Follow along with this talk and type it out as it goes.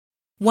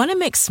Want to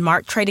make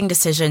smart trading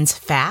decisions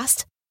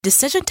fast?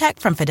 Decision Tech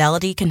from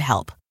Fidelity can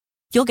help.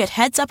 You'll get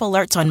heads-up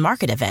alerts on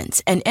market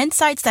events and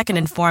insights that can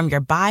inform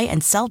your buy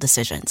and sell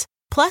decisions.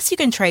 Plus, you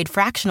can trade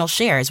fractional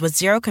shares with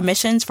zero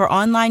commissions for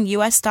online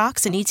U.S.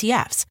 stocks and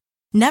ETFs.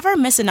 Never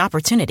miss an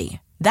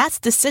opportunity. That's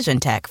Decision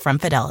Tech from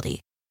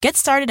Fidelity. Get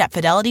started at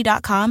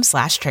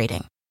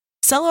fidelity.com/trading.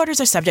 Sell orders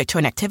are subject to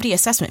an activity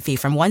assessment fee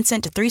from 1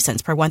 cent to 3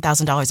 cents per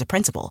 $1,000 of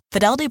principal.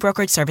 Fidelity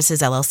Brokerage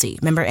Services,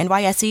 LLC. Member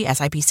NYSE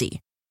SIPC.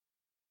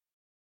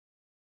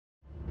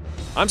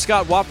 I'm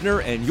Scott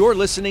Wapner, and you're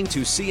listening to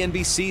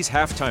CNBC's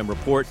Halftime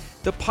Report,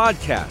 the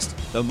podcast,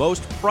 the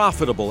most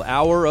profitable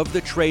hour of the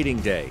trading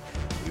day.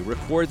 We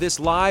record this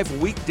live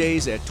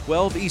weekdays at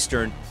 12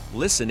 Eastern.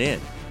 Listen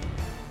in.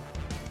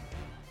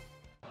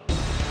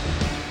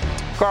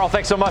 Carl,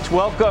 thanks so much.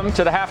 Welcome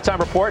to the Halftime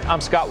Report.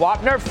 I'm Scott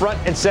Wapner, front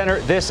and center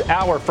this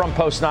hour from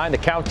Post 9, the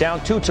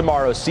countdown to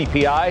tomorrow's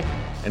CPI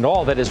and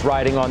all that is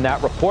riding on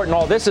that report. And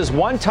all this is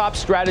one top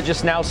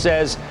strategist now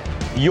says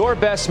your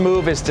best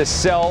move is to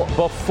sell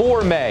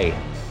before May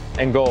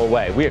and go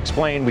away. We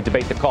explain, we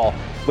debate the call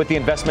with the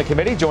investment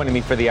committee. Joining me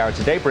for the hour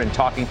today, Bryn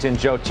Talkington,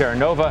 Joe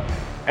Terranova,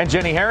 and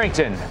Jenny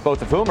Harrington,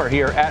 both of whom are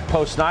here at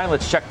Post 9.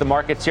 Let's check the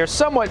markets here.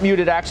 Somewhat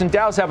muted action.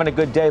 Dow's having a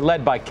good day,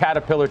 led by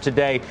Caterpillar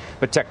today,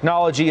 but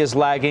technology is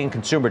lagging.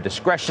 Consumer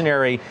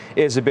discretionary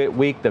is a bit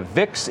weak. The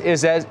VIX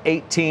is at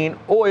 18.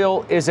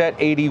 Oil is at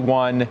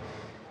 81.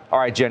 All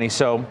right, Jenny,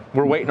 so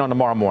we're waiting on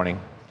tomorrow morning.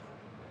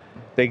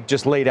 They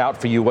just laid out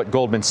for you what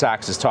Goldman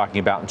Sachs is talking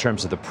about in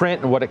terms of the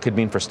print and what it could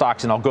mean for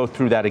stocks, and I'll go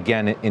through that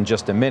again in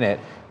just a minute.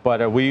 But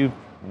are we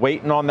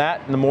waiting on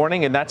that in the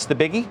morning, and that's the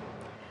biggie?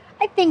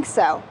 I think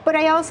so, but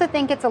I also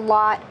think it's a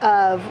lot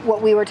of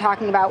what we were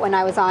talking about when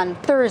I was on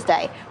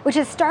Thursday, which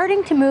is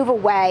starting to move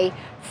away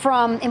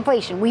from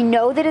inflation. We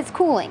know that it's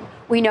cooling.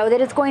 We know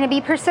that it's going to be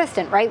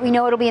persistent, right? We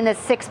know it'll be in the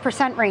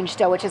 6% range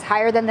still, which is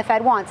higher than the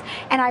Fed wants.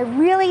 And I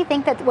really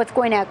think that what's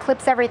going to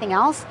eclipse everything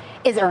else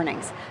is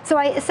earnings.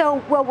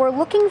 So while we're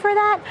looking for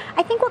that,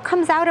 I think what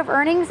comes out of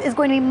earnings is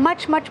going to be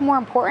much, much more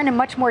important and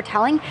much more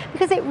telling,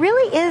 because it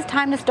really is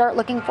time to start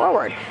looking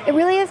forward. It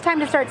really is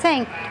time to start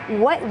saying,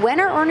 when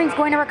are earnings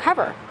going to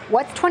recover?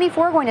 What's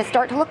 24 going to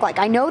start to look like?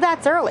 I know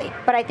that's early,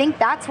 but I think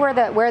that's where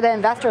the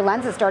investor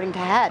lens is starting to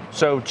head.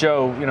 So,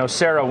 Joe,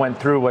 Sarah went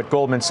through what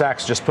Goldman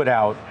Sachs just put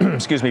out,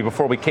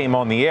 before we came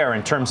on the air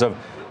in terms of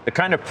the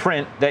kind of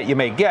print that you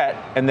may get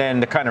and then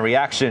the kind of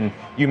reaction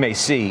you may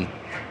see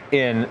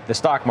in the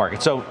stock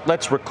market. So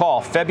let's recall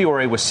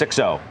February was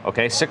 6.0,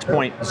 okay,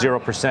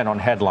 6.0% on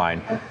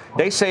headline.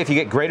 They say if you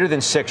get greater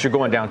than 6, you're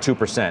going down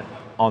 2%.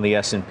 On the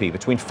S&P.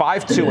 Between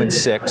 5.2 and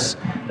 6,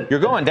 you're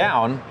going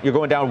down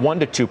 1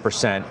 to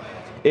 2%.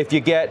 If you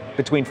get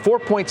between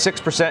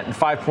 4.6% and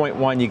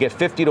 5.1, you get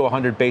 50 to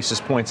 100 basis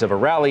points of a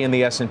rally in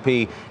the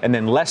S&P, and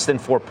then less than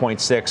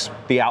 4.6,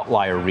 the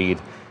outlier read,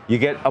 you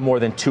get a more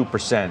than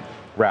 2%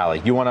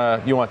 rally. You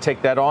want to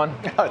take that on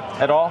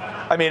at all?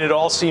 I mean, it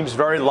all seems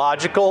very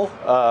logical.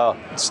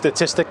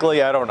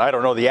 Statistically, I don't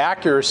know the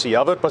accuracy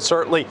of it, but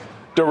certainly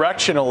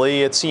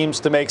directionally, it seems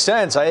to make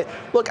sense. I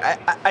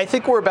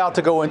think we're about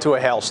to go into a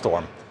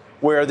hailstorm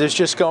where there's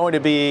just going to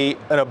be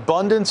an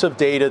abundance of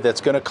data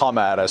that's going to come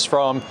at us,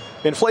 from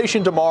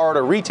inflation tomorrow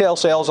to retail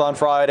sales on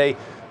Friday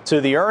to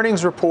the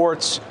earnings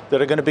reports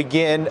that are going to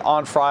begin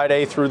on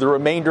Friday through the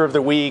remainder of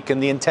the week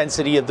and the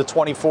intensity of the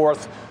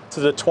 24th to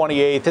the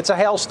 28th. It's a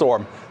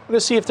hailstorm. We're going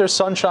to see if there's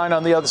sunshine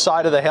on the other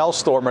side of the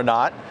hailstorm or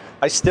not.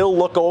 I still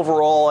look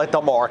overall at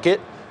the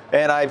market,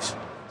 and I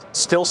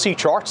still see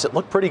charts that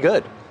look pretty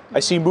good. I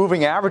see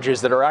moving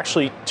averages that are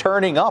actually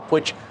turning up,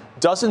 which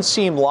doesn't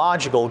seem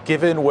logical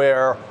given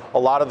where a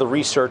lot of the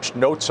research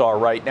notes are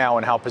right now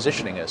and how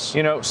positioning is.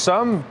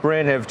 Some,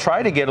 Bryn, have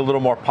tried to get a little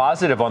more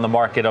positive on the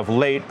market of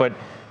late, but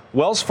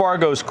Wells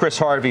Fargo's Chris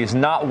Harvey is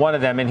not one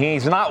of them, and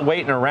he's not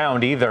waiting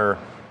around either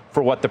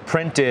for what the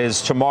print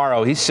is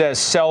tomorrow. He says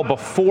sell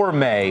before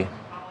May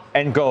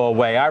and go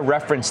away. I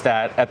referenced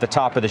that at the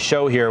top of the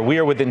show here. We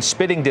are within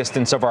spitting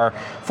distance of our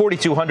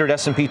 4,200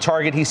 S&P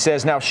target. He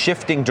says now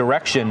shifting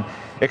direction.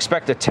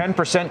 Expect a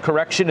 10%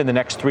 correction in the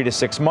next 3 to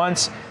 6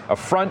 months, a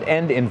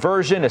front-end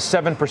inversion, a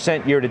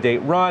 7% year-to-date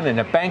run, and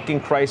a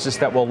banking crisis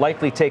that will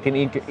likely take an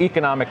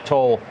economic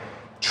toll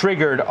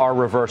triggered our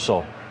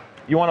reversal.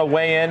 You want to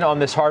weigh in on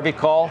this Harvey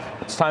call?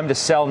 It's time to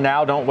sell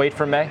now. Don't wait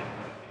for May.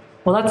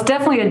 Well, that's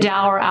definitely a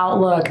dour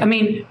outlook. I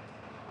mean,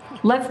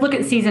 let's look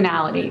at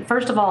seasonality.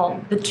 First of all,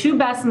 the two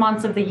best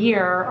months of the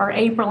year are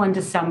April and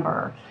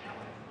December.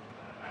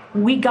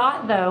 We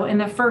got, though, in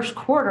the first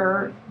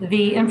quarter,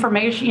 the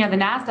information, the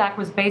NASDAQ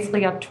was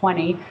basically up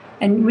 20,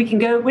 and we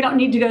don't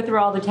need to go through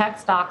all the tech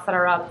stocks that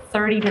are up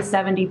 30 to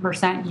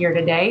 70% year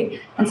to date.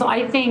 And so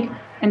I think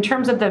in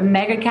terms of the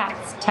mega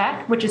caps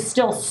tech, which is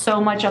still so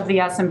much of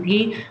the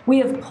S&P, we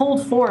have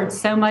pulled forward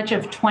so much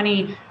of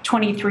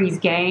 2023's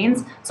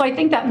gains. So I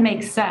think that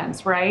makes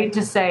sense, right?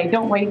 To say,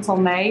 don't wait till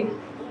May.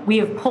 We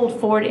have pulled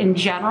forward in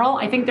general.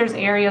 I think there's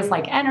areas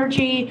like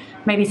energy,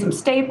 maybe some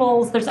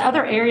staples. There's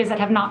other areas that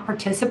have not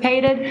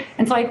participated.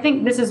 And so I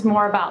think this is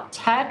more about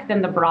tech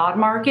than the broad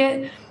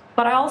market.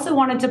 But I also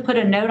wanted to put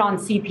a note on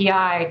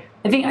CPI.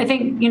 I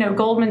think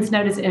Goldman's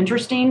note is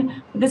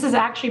interesting. This is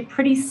actually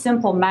pretty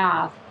simple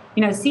math.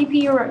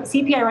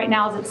 CPI right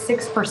now is at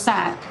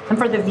 6%. And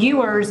for the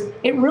viewers,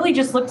 it really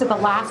just looks at the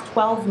last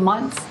 12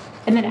 months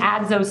and then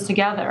adds those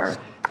together.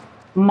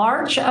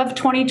 March of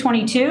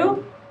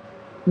 2022,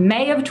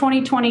 May of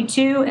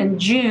 2022, and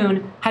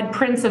June had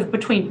prints of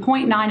between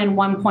 0.9 and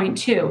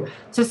 1.2.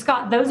 So,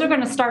 Scott, those are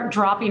going to start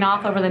dropping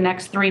off over the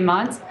next 3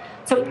 months.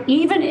 So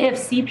even if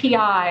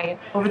CPI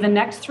over the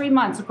next 3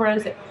 months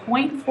grows at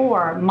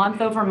 0.4 month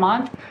over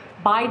month,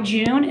 by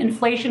June,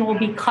 inflation will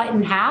be cut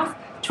in half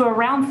to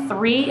around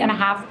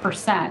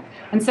 3.5%.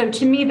 And so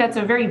to me, that's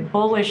a very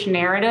bullish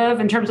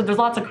narrative in terms of there's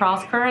lots of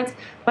cross currents,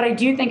 but I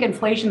do think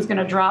inflation is going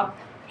to drop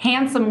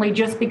handsomely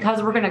just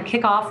because we're going to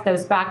kick off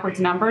those backwards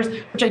numbers,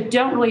 which I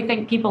don't really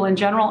think people in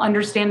general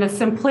understand the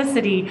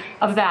simplicity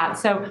of that.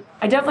 So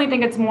I definitely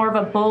think it's more of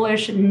a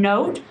bullish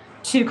note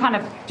to kind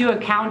of do a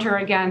counter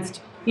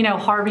against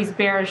Harvey's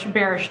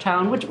bearish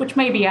tone, which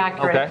may be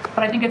accurate, okay.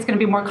 But I think it's going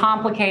to be more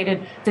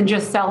complicated than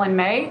just sell in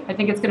May. I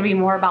think it's going to be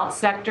more about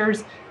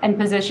sectors and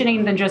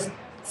positioning than just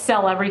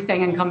sell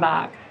everything and come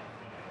back.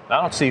 I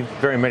don't see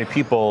very many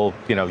people,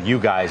 you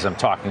guys I'm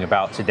talking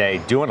about today,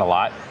 doing a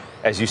lot.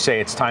 As you say,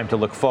 it's time to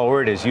look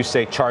forward. As you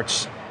say,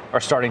 charts are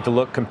starting to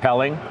look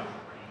compelling.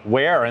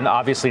 Where? And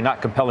obviously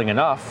not compelling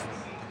enough.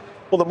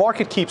 Well, the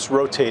market keeps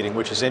rotating,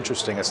 which is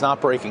interesting. It's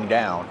not breaking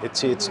down.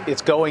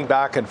 It's going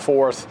back and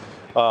forth.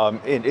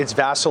 It's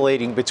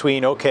vacillating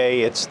between,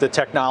 it's the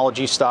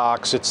technology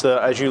stocks, it's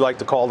the, as you like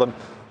to call them,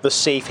 the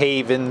safe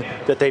haven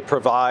that they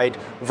provide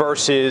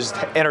versus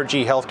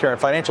energy, healthcare,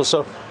 and financial.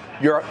 So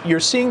you're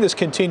seeing this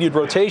continued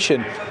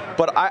rotation,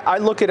 but I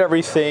look at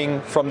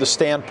everything from the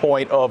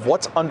standpoint of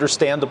what's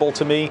understandable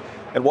to me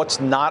and what's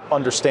not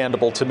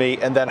understandable to me,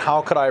 and then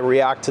how could I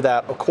react to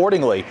that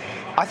accordingly.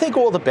 I think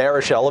all the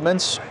bearish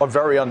elements are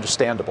very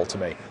understandable to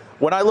me.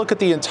 When I look at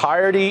the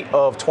entirety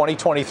of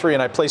 2023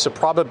 and I place a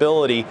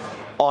probability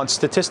on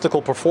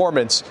statistical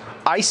performance,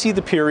 I see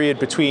the period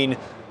between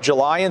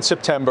July and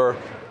September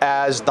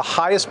as the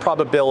highest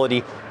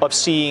probability of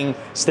seeing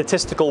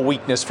statistical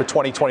weakness for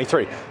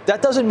 2023.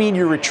 That doesn't mean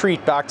you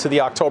retreat back to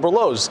the October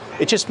lows.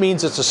 It just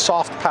means it's a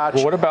soft patch,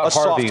 what about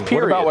Harvey? Soft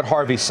period. What about what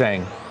Harvey's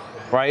saying,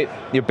 right?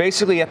 You're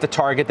basically at the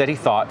target that he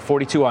thought,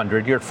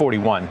 4,200. You're at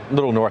 41, a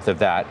little north of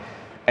that.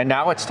 And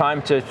now it's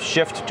time to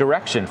shift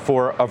direction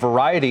for a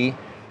variety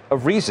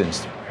of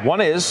reasons.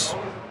 One is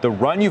the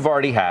run you've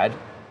already had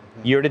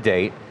year to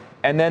date,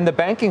 and then the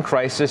banking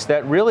crisis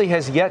that really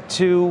has yet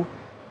to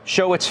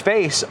show its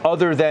face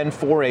other than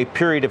for a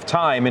period of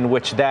time in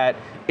which that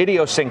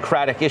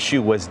idiosyncratic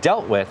issue was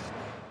dealt with.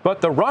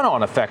 But the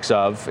run-on effects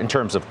of, in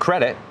terms of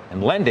credit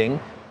and lending,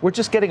 we're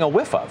just getting a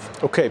whiff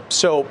of. Okay,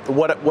 so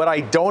what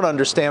I don't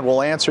understand,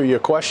 will answer your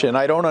question.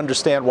 I don't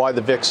understand why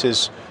the VIX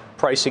is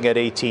pricing at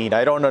 18.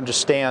 I don't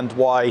understand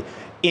why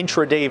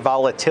intraday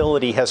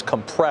volatility has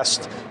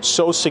compressed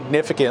so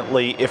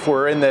significantly if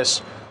we're in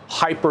this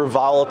hyper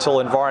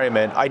volatile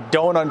environment. I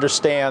don't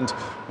understand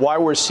why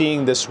we're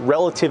seeing this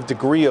relative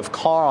degree of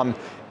calm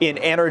in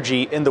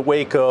energy in the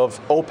wake of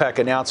OPEC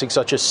announcing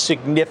such a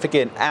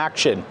significant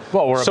action.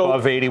 Well, we're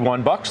above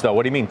 $81, though.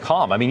 What do you mean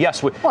calm? I mean,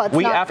 yes,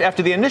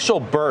 after the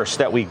initial burst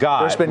that we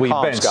got, we've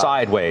been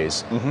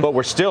sideways, but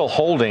we're still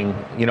holding,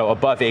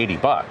 above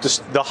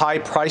 $80. The high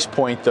price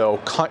point, though,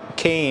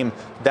 came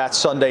that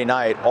Sunday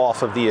night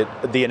off of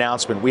the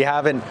announcement. We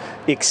haven't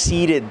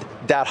exceeded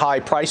that high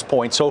price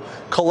point. So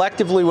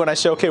collectively, when I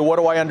say, okay, what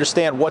do I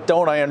understand? What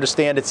don't I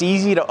understand? It's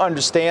easy to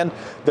understand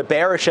the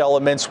bearish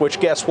elements,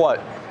 which guess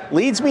what?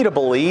 Leads me to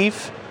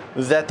believe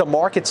that the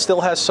market still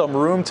has some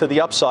room to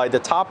the upside. The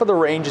top of the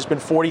range has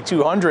been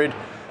 4,200.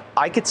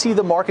 I could see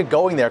the market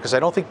going there because I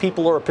don't think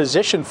people are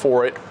positioned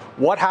for it.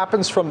 What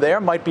happens from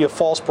there might be a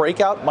false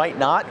breakout, might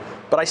not,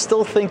 but I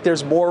still think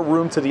there's more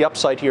room to the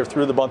upside here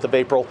through the month of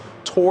April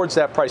towards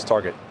that price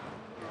target.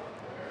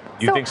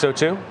 You think so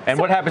too? And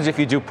what happens if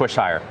you do push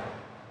higher?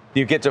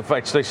 You get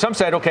to, so some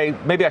said, okay,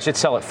 maybe I should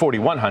sell at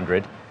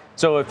 4,100.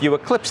 So if you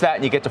eclipse that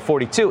and you get to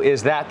 42,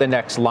 is that the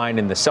next line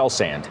in the sell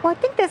sand? Well, I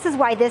think this is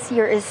why this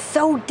year is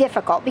so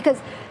difficult, because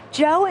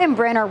Joe and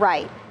Bryn are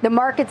right. The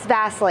market's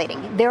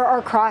vacillating. There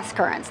are cross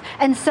currents.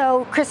 And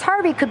so Chris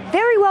Harvey could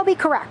very well be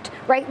correct,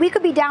 right? We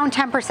could be down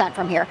 10%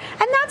 from here.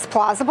 And that's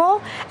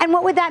plausible. And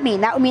what would that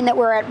mean? That would mean that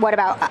we're at,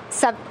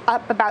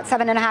 up about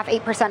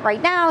 7.5%, 8%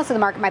 right now. So the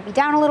market might be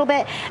down a little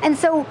bit. And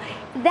so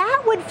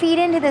that would feed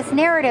into this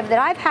narrative that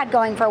I've had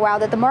going for a while,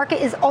 that the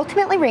market is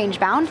ultimately range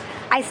bound.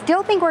 I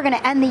still think we're going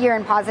to end the year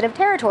in positive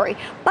territory,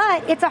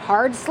 but it's a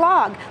hard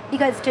slog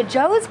because, to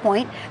Joe's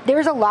point,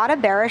 there's a lot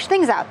of bearish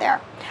things out there,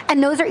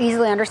 and those are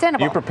easily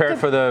understandable. Are you prepared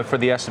for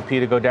the S&P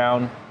to go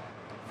down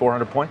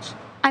 400 points?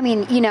 I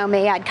mean,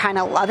 me, I'd kind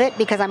of love it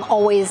because I'm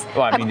always...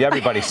 Well, I mean,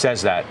 everybody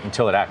says that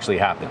until it actually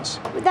happens.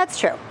 That's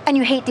true. And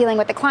you hate dealing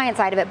with the client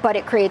side of it, but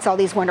it creates all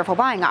these wonderful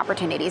buying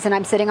opportunities. And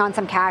I'm sitting on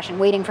some cash and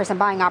waiting for some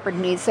buying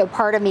opportunities. So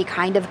part of me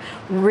kind of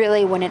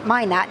really wouldn't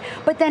mind that.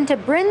 But then to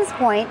Bryn's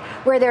point,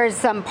 where there's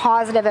some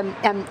positive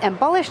and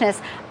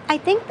bullishness, I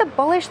think the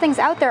bullish things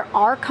out there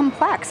are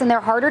complex and they're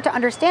harder to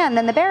understand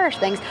than the bearish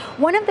things.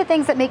 One of the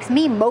things that makes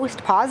me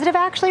most positive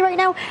actually right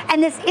now,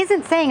 and this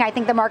isn't saying I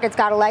think the market's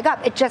got a leg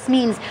up, it just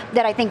means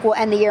that I think we'll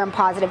end the year in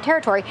positive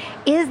territory,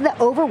 is the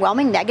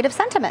overwhelming negative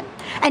sentiment.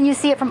 And you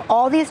see it from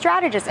all these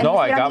strategists. And no,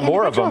 I got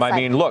more of them. Side. I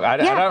mean, look, I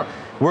don't.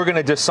 We're going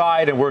to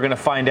decide and we're going to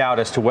find out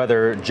as to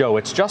whether, Joe,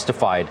 it's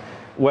justified,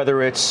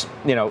 whether it's,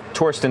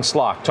 Torsten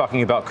Slok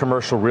talking about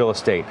commercial real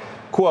estate.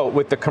 Quote,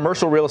 with the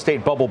commercial real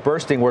estate bubble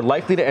bursting, we're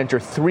likely to enter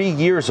 3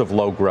 years of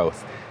low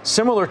growth,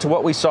 similar to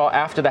what we saw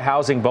after the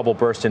housing bubble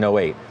burst in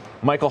 2008.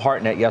 Michael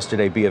Hartnett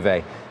yesterday, B of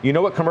A. You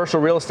know what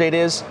commercial real estate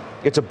is?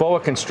 It's a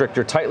boa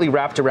constrictor tightly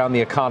wrapped around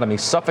the economy,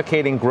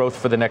 suffocating growth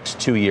for the next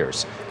 2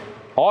 years.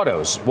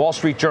 Autos, Wall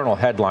Street Journal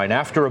headline,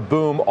 after a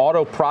boom,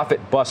 auto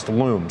profit bust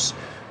looms.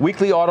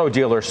 Weekly auto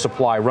dealer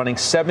supply running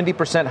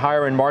 70%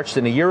 higher in March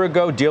than a year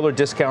ago. Dealer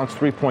discounts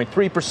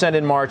 3.3%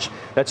 in March.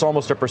 That's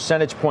almost a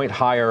percentage point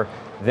higher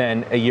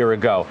than a year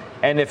ago.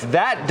 And if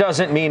that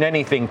doesn't mean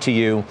anything to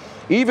you,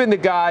 even the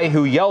guy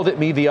who yelled at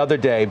me the other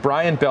day,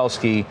 Brian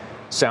Belsky,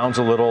 sounds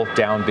a little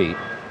downbeat.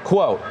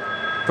 Quote,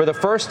 for the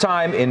first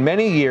time in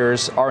many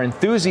years, our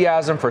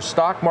enthusiasm for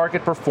stock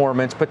market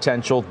performance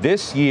potential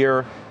this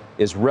year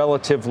is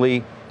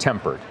relatively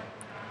tempered.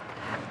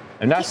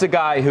 And that's the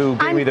guy who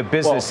gave me the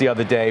business the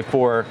other day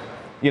for,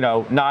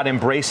 not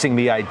embracing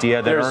the idea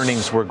that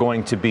earnings were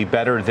going to be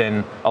better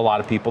than a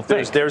lot of people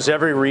think. There's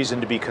every reason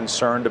to be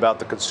concerned about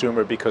the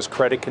consumer because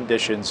credit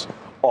conditions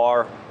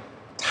are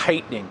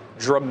tightening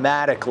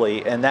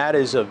dramatically, and that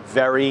is a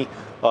very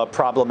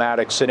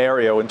problematic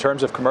scenario. In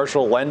terms of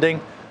commercial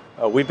lending,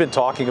 we've been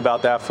talking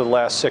about that for the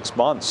last 6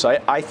 months.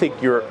 I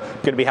think you're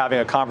going to be having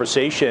a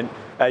conversation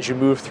as you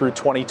move through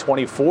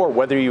 2024,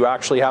 whether you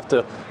actually have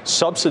to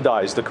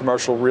subsidize the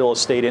commercial real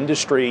estate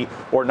industry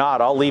or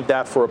not. I'll leave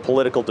that for a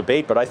political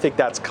debate, but I think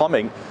that's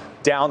coming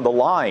down the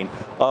line.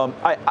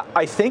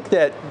 I think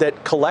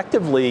that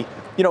collectively,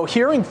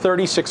 hearing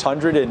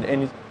 3,600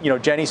 and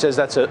Jenny says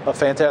that's a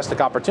fantastic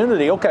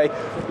opportunity. Okay,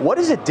 what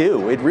does it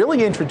do? It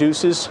really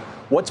introduces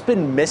what's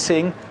been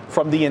missing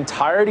from the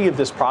entirety of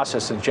this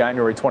process since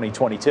January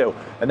 2022,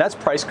 and that's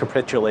price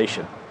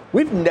capitulation.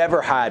 We've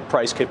never had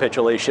price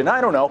capitulation. I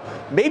don't know.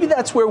 Maybe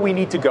that's where we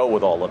need to go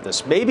with all of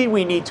this. Maybe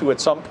we need to,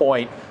 at some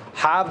point,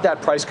 have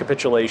that price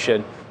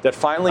capitulation that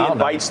finally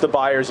invites the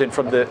buyers in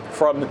from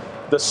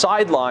the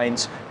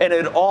sidelines, and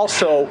it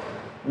also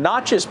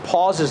not just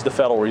pauses the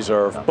Federal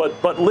Reserve,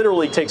 but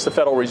literally takes the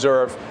Federal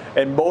Reserve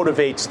and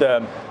motivates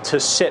them to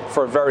sit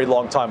for a very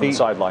long time on the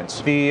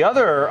sidelines. The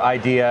other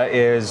idea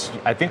is,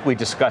 I think we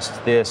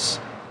discussed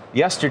this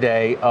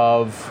yesterday,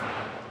 of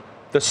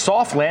the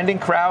soft landing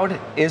crowd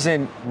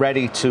isn't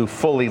ready to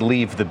fully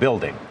leave the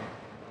building.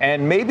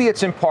 And maybe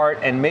it's in part,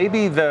 and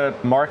maybe the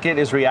market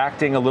is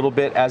reacting a little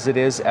bit as it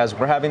is as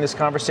we're having this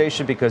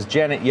conversation, because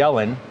Janet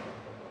Yellen,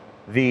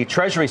 the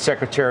Treasury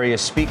Secretary,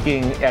 is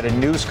speaking at a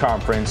news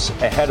conference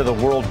ahead of the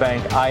World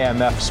Bank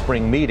IMF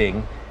spring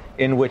meeting,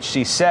 in which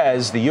she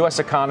says the U.S.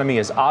 economy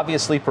is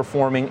obviously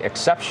performing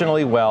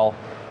exceptionally well,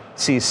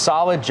 sees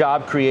solid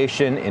job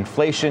creation,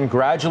 inflation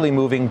gradually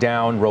moving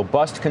down,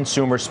 robust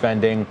consumer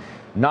spending,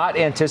 not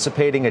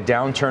anticipating a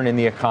downturn in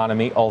the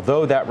economy,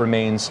 although that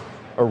remains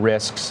a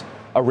risk,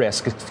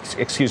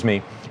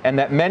 and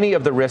that many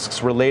of the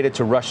risks related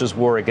to Russia's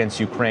war against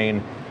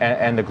Ukraine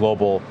and the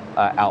global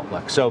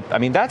outlook. So,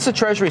 that's the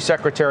Treasury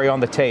Secretary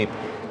on the tape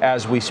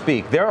as we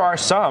speak. There are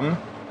some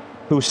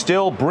who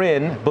still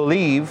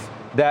believe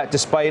that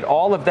despite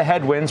all of the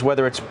headwinds,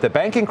 whether it's the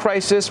banking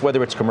crisis,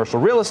 whether it's commercial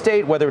real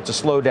estate, whether it's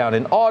a slowdown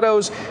in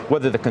autos,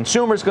 whether the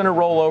consumer's going to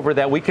roll over,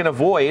 that we can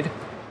avoid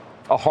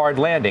a hard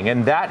landing.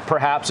 And that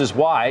perhaps is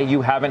why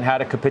you haven't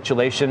had a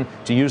capitulation,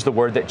 to use the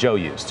word that Joe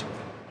used.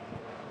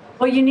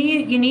 Well, you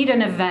need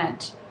an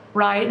event,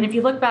 right? And if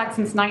you look back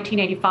since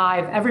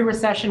 1985, every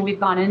recession we've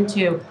gone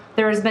into,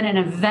 there has been an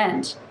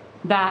event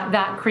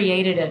that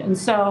created it. And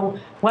so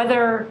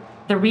whether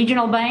the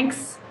regional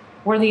banks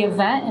were the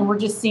event and we're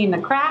just seeing the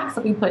cracks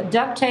that we put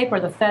duct tape, or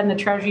the Fed and the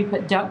Treasury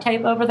put duct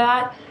tape over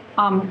that,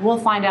 we'll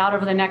find out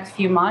over the next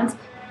few months.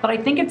 But I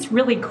think it's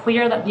really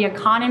clear that the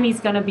economy is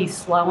going to be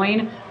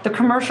slowing. The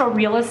commercial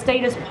real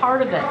estate is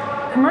part of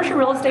it. Commercial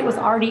real estate was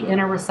already in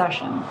a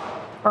recession.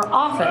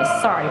 Office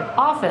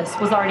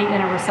was already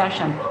in a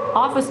recession.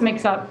 Office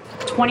makes up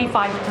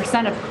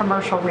 25% of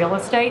commercial real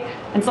estate.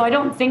 And so I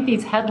don't think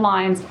these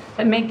headlines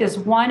that make this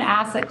one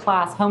asset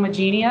class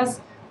homogeneous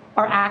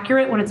are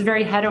accurate when it's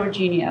very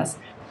heterogeneous.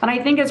 And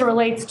I think as it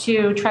relates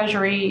to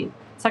Treasury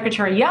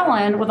Secretary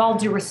Yellen, with all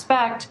due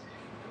respect,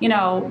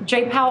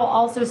 Jay Powell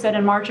also said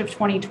in March of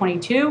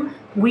 2022,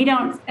 we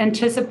don't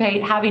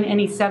anticipate having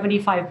any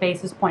 75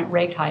 basis point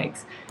rate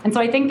hikes. And so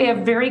I think they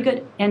have very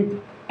good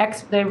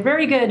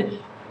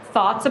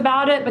thoughts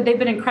about it, but they've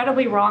been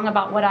incredibly wrong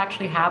about what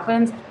actually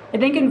happens. I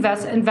think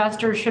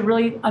investors should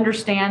really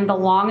understand the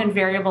long and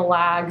variable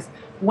lags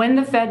when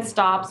the Fed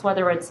stops,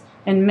 whether it's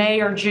in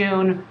May or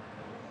June.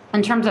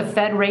 In terms of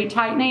Fed rate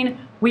tightening,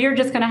 we are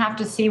just going to have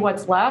to see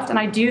what's left. And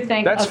I do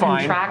think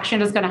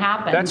contraction is going to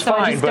happen. That's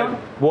fine, but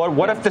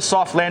what if the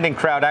soft landing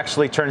crowd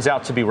actually turns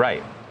out to be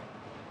right?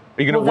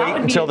 Are you going to wait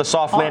until the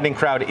soft landing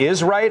crowd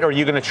is right, or are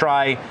you going to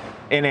try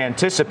and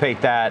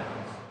anticipate that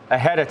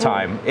ahead of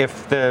time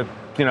if the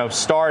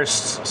stars,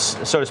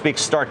 so to speak,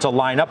 start to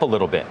line up a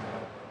little bit?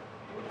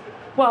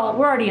 Well,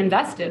 we're already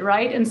invested,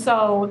 right? And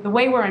so the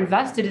way we're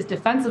invested is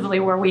defensively,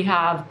 where we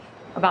have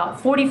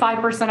about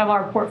 45% of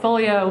our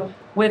portfolio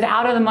with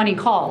out-of-the-money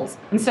calls.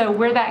 And so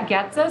where that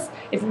gets us,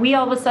 if we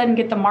all of a sudden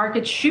get the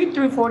market shoot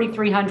through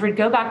 4,300,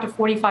 go back to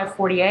 45,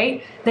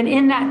 48, then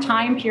in that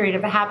time period,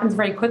 if it happens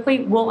very quickly,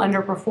 we'll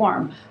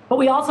underperform. But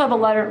we also have a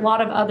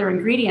lot of other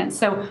ingredients.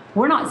 So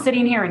we're not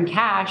sitting here in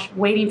cash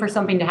waiting for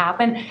something to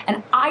happen.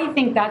 And I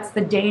think that's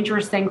the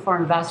dangerous thing for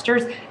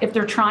investors if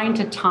they're trying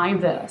to time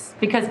this.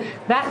 Because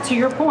that, to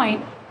your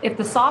point, if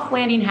the soft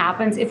landing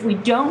happens, if we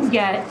don't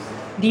get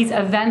these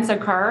events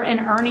occur and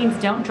earnings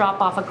don't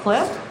drop off a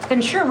cliff, then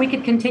sure, we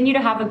could continue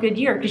to have a good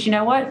year. Because you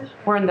know what?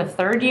 We're in the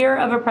third year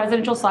of a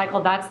presidential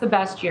cycle. That's the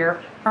best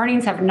year.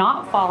 Earnings have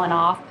not fallen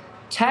off.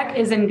 Tech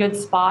is in good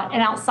spot.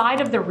 And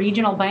outside of the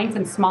regional banks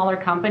and smaller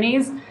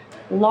companies,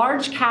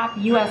 large cap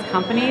U.S.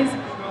 companies,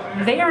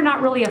 they are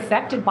not really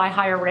affected by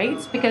higher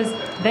rates because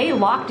they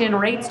locked in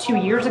rates 2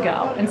 years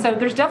ago. And so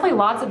there's definitely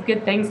lots of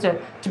good things to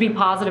be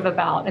positive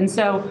about. And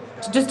so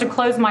just to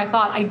close my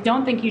thought, I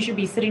don't think you should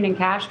be sitting in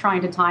cash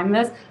trying to time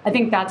this. I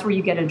think that's where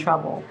you get in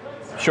trouble.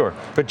 Sure.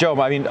 But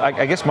Joe, I mean,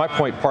 I guess my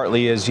point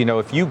partly is,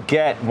 if you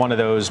get one of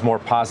those more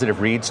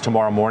positive reads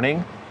tomorrow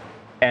morning,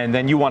 and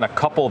then you want to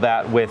couple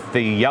that with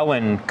the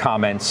Yellen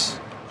comments,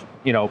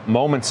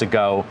 moments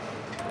ago,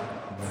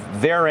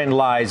 therein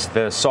lies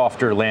the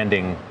softer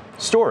landing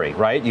story,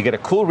 right? You get a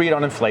cool read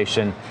on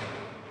inflation,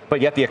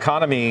 but yet the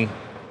economy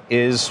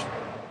is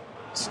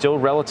still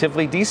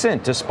relatively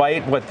decent,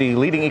 despite what the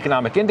leading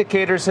economic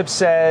indicators have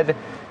said.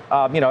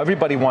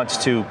 Everybody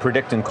wants to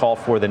predict and call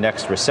for the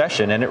next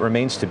recession, and it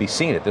remains to be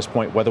seen at this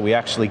point whether we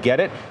actually get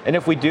it, and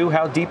if we do,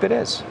 how deep it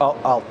is.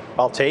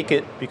 I'll take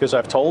it because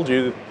I've told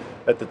you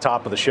at the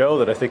top of the show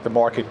that I think the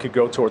market could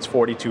go towards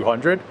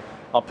 4,200.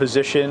 I'm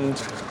positioned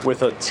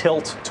with a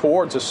tilt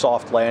towards a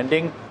soft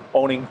landing,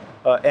 owning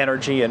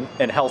energy and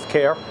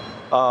healthcare.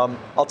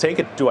 I'll take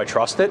it. Do I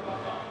trust it?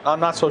 I'm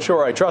not so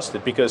sure I trust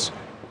it because,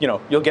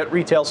 you'll get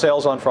retail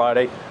sales on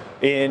Friday.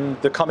 In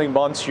the coming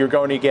months, you're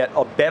going to get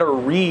a better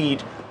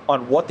read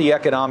on what the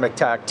economic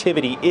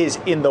activity is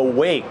in the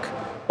wake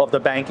of the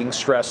banking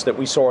stress that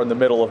we saw in the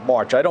middle of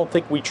March. I don't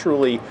think we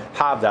truly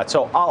have that.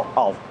 So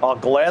I'll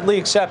gladly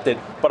accept it,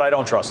 but I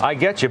don't trust it. I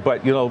get you.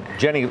 But,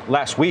 Jenny,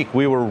 last week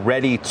we were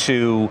ready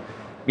to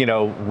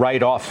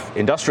write off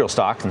industrial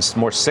stocks and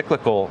more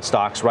cyclical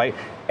stocks, right?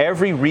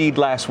 Every read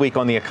last week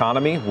on the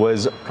economy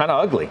was kind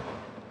of ugly,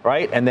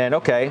 right? And then,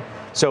 okay,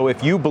 so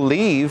if you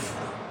believe,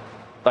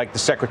 like the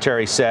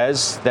secretary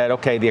says, that,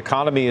 okay, the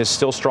economy is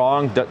still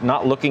strong,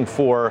 not looking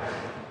for,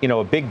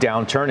 a big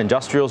downturn.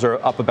 Industrials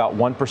are up about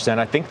 1%.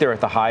 I think they're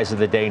at the highs of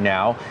the day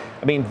now.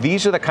 I mean,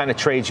 these are the kind of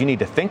trades you need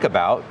to think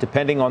about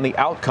depending on the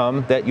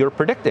outcome that you're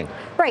predicting.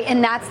 Right,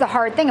 and that's the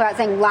hard thing about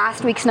saying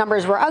last week's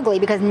numbers were ugly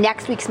because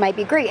next week's might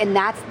be great, and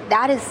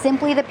that is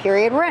simply the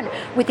period we're in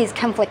with these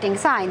conflicting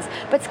signs.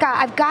 But Scott,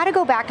 I've got to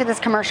go back to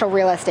this commercial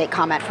real estate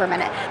comment for a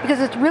minute because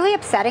what's really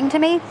upsetting to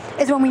me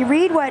is when we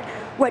read what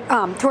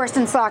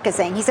Torsten Slok is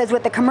saying. He says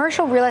with the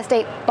commercial real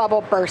estate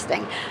bubble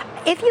bursting.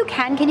 If you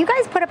can you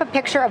guys put up a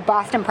picture of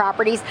Boston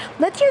Properties?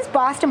 Let's use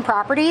Boston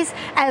Properties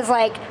as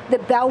like the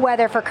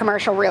bellwether for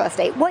commercial real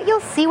estate. What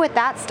you'll see with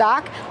that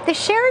stock, the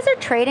shares are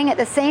trading at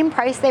the same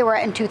price they were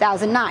in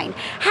 2009.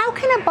 How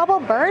can a bubble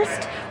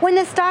burst when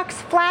the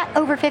stock's flat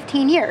over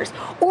 15 years?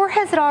 Or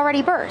has it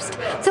already burst?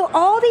 So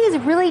all these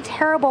really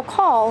terrible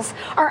calls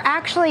are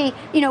actually,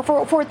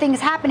 for things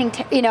happening,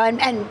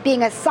 and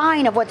being a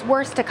sign of what's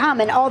worse to come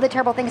and all the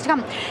terrible things to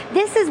come.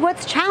 This is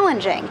what's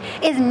challenging,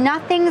 is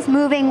nothing's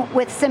moving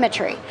with symmetry.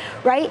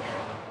 Right?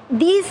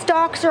 These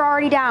stocks are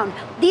already down.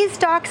 These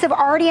stocks have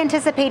already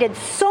anticipated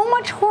so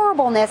much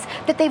horribleness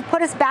that they've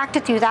put us back to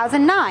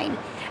 2009.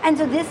 And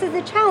so this is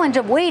the challenge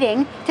of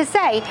waiting to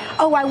say,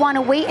 I want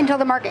to wait until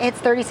the market hits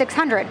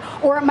 3,600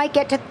 or it might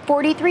get to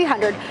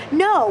 4,300.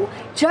 No,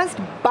 just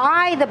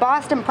buy the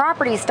Boston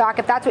Properties stock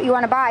if that's what you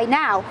want to buy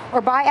now, or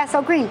buy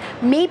SL Green.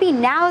 Maybe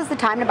now is the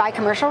time to buy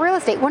commercial real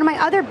estate. One of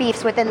my other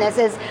beefs within this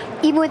is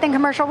even within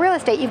commercial real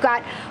estate, you've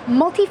got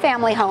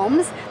multifamily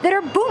homes that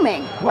are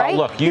booming, right?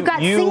 Look, you've got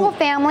single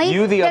family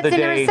that's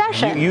in a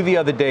recession. You the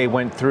other day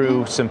went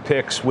through some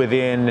picks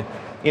within,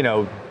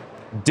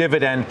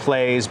 dividend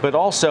plays, but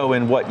also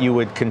in what you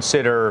would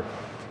consider,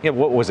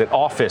 what was it,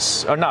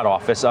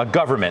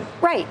 government.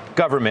 Right.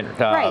 Government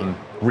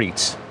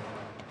REITs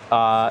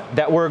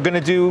that were going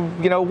to do,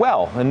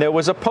 well. And there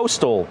was a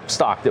postal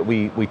stock that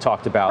we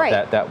talked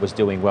about that was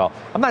doing well.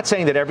 I'm not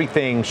saying that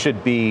everything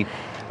should be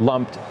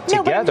lumped together.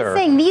 No, but I'm just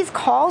saying these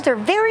calls are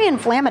very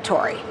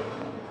inflammatory.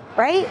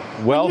 Right?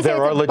 Well,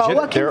 there are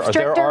legitimate concerns,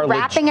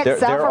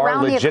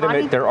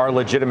 are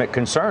legitimate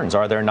concerns,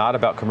 are there not,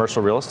 about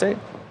commercial real estate?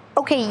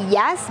 Okay,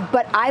 yes,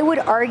 but I would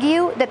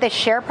argue that the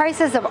share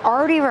prices have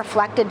already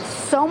reflected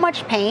so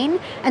much pain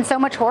and so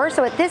much horror.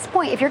 So at this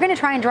point, if you're going to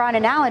try and draw an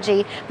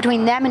analogy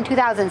between them and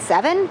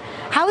 2007,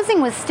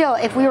 housing was still,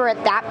 if we were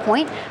at that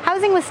point,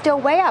 housing was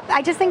still way up.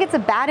 I just think it's a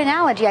bad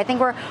analogy. I think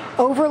we're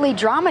overly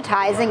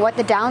dramatizing what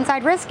the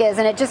downside risk is,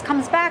 and it just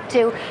comes back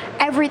to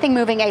everything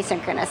moving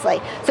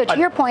asynchronously. So to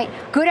your point,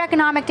 good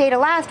economic data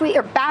last week,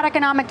 or bad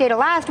economic data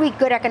last week,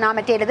 good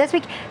economic data this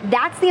week,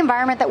 that's the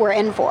environment that we're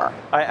in for.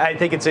 I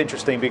think it's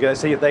interesting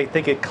because they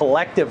think it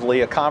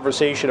collectively, a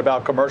conversation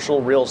about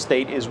commercial real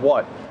estate is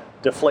what?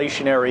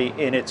 Deflationary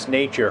in its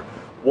nature.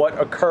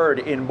 What occurred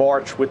in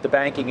March with the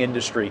banking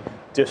industry?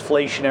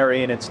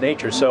 Deflationary in its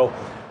nature. So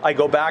I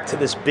go back to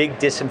this big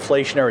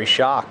disinflationary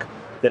shock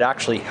that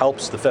actually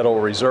helps the Federal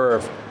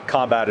Reserve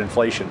combat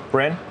inflation.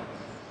 Bryn?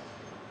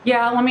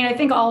 Yeah, I mean, I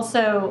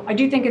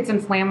do think it's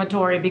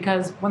inflammatory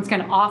because, once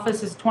again,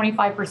 office is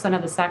 25%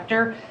 of the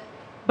sector.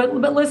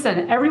 But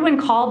listen, everyone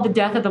called the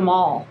death of the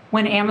mall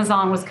when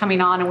Amazon was coming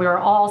on, and we were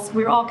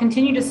all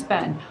continue to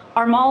spend.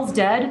 Are malls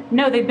dead?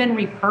 No, they've been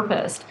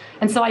repurposed.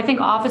 And so I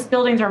think office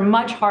buildings are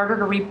much harder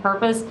to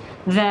repurpose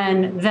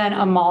than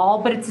a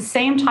mall, but it's the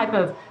same type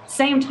of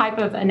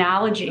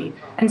analogy.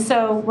 And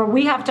so what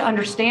we have to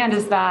understand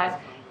is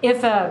that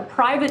if a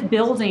private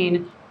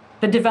building,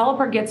 the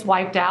developer gets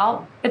wiped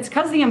out, it's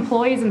because the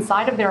employees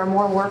inside of there are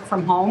more work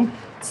from home.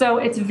 So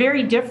it's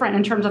very different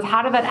in terms of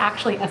how did that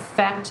actually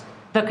affect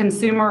the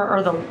consumer or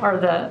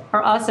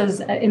us as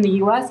in the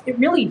U.S. It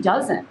really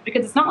doesn't,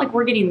 because it's not like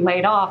we're getting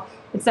laid off.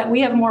 It's that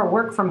we have more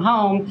work from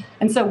home,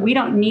 and so we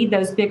don't need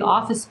those big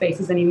office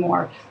spaces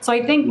anymore. So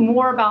I think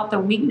more about the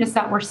weakness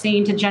that we're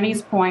seeing, to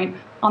Jenny's point,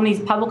 on these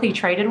publicly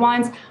traded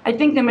ones. I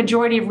think the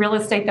majority of real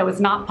estate, though, is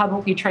not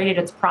publicly traded,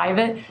 it's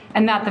private,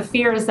 and that the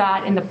fear is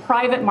that in the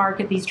private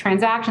market, these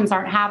transactions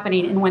aren't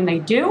happening, and when they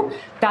do,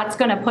 that's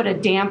going to put a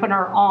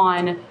dampener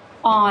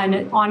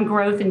on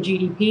growth in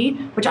GDP,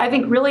 which I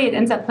think really it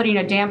ends up putting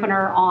a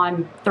dampener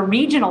on the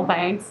regional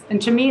banks.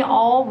 And to me,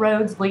 all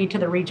roads lead to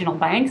the regional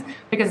banks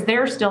because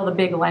they're still the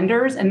big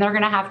lenders and they're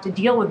going to have to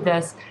deal with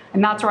this.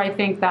 And that's where I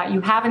think that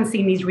you haven't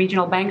seen these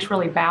regional banks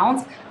really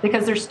bounce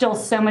because there's still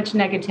so much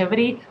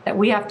negativity that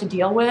we have to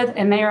deal with.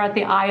 And they are at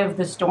the eye of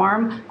the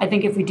storm, I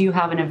think, if we do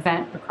have an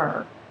event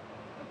occur.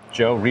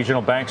 Joe,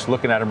 regional banks,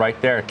 looking at them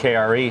right there,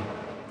 KRE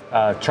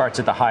charts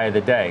at the high of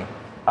the day.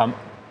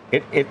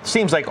 It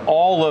seems like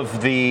all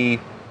of the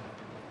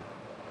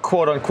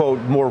quote unquote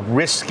more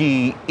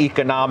risky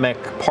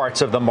economic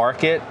parts of the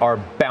market are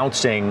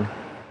bouncing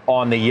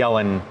on the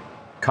Yellen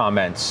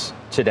comments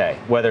today,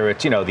 whether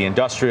it's, the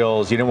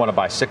industrials. You didn't want to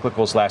buy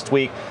cyclicals last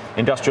week.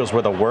 Industrials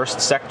were the worst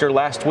sector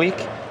last week.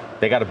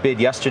 They got a bid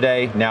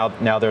yesterday.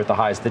 Now they're at the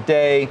highs of the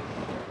day.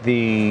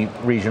 The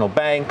regional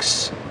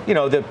banks,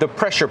 the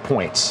pressure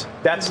points.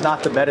 That's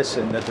not the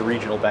medicine that the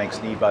regional banks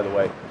need, by the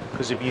way,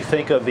 because if you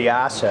think of the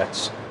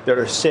assets that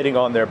are sitting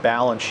on their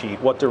balance sheet,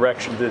 what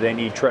direction do they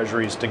need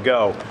treasuries to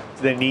go?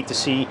 Do they need to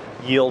see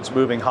yields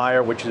moving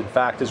higher, which in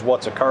fact is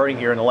what's occurring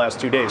here in the last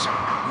 2 days?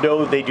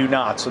 No, they do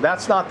not. So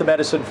that's not the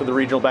medicine for the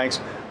regional banks.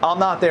 I'm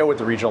not there with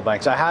the regional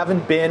banks. I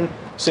haven't been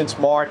since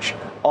March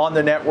on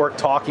the network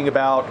talking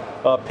about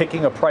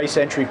picking a price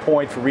entry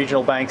point for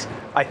regional banks.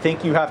 I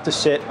think you have to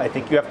sit. I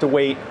think you have to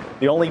wait.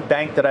 The only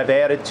bank that I've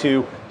added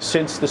to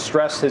since the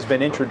stress has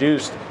been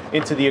introduced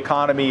into the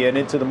economy and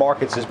into the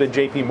markets has been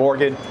JP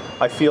Morgan.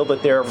 I feel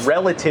that they're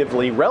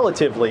relatively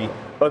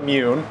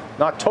immune,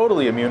 not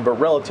totally immune, but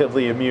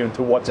relatively immune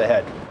to what's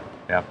ahead.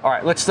 Yeah. All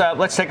right, let's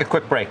take a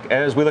quick break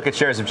as we look at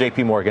shares of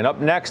JP Morgan. Up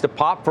next, a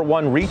pop for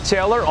one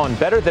retailer on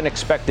better than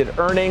expected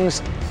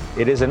earnings.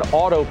 It is an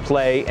auto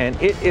play,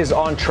 and it is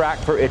on track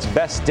for its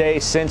best day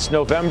since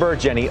November.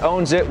 Jenny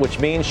owns it, which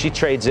means she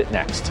trades it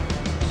next.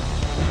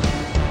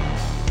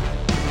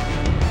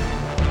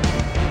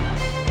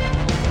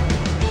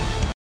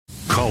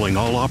 Calling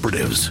all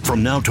operatives.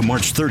 From now to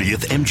March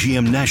 30th,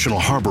 MGM National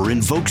Harbor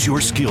invokes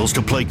your skills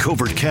to play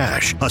Covert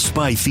Cash, a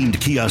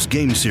spy-themed kiosk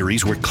game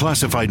series where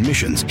classified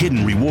missions,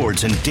 hidden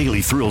rewards, and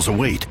daily thrills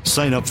await.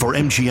 Sign up for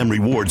MGM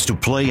Rewards to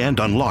play and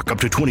unlock up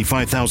to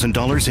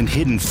 $25,000 in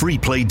hidden free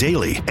play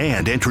daily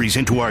and entries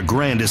into our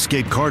Grand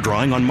Escape car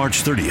drawing on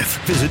March 30th.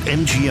 Visit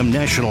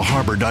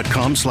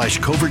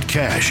mgmnationalharbor.com/Covert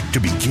Cash to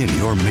begin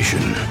your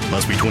mission.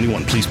 Must be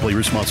 21. Please play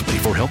responsibly.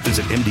 For help,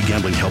 visit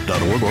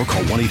mdgamblinghelp.org or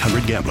call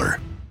 1-800-GAMBLER.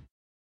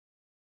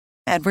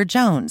 Edward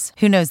Jones,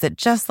 who knows that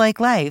just like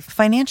life,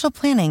 financial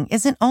planning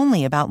isn't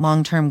only about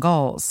long-term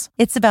goals.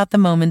 It's about the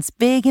moments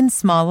big and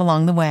small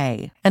along the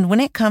way. And when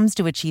it comes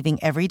to achieving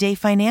everyday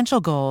financial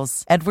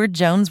goals, Edward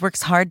Jones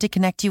works hard to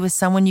connect you with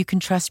someone you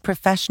can trust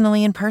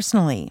professionally and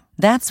personally.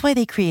 That's why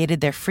they created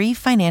their free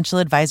financial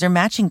advisor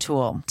matching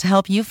tool to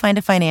help you find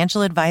a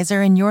financial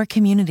advisor in your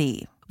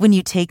community. When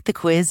you take the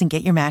quiz and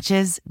get your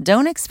matches,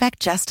 don't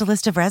expect just a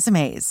list of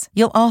resumes.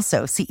 You'll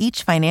also see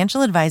each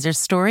financial advisor's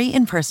story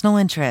and personal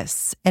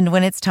interests. And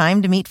when it's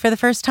time to meet for the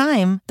first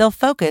time, they'll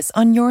focus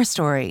on your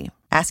story.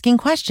 asking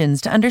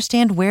questions to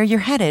understand where you're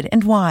headed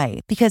and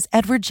why. Because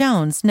Edward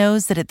Jones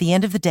knows that at the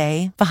end of the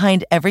day,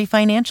 behind every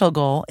financial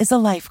goal is a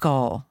life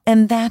goal.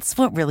 And that's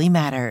what really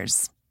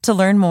matters. To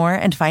learn more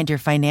and find your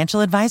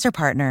financial advisor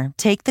partner,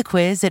 take the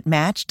quiz at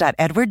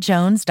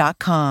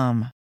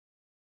match.edwardjones.com.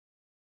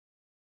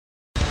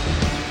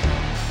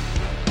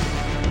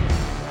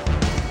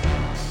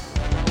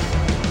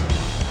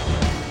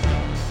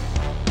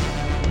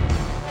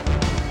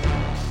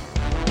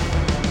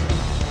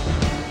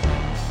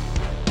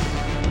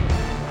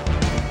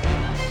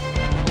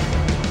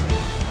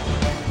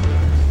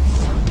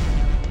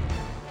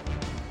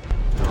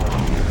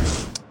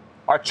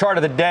 Our chart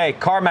of the day,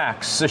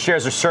 CarMax. The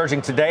shares are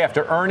surging today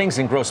after earnings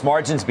and gross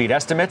margins beat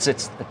estimates.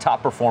 It's the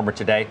top performer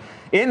today.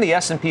 In the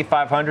S&P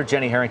 500,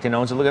 Jenny Harrington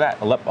owns it. Look at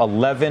that,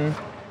 11%.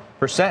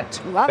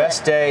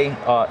 Best day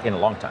in a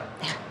long time.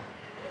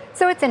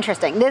 So it's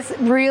interesting. This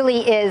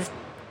really is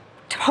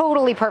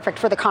totally perfect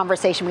for the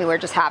conversation we were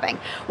just having,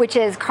 which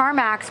is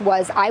CarMax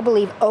was, I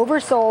believe,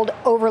 oversold,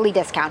 overly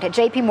discounted.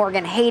 JP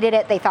Morgan hated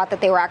it. They thought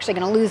that they were actually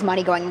going to lose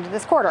money going into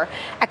this quarter.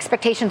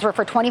 Expectations were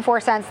for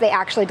 24 cents. They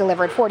actually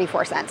delivered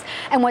 44 cents.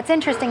 And what's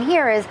interesting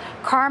here is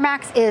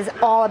CarMax is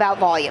all about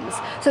volumes.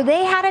 So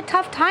they had a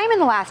tough time in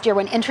the last year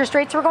when interest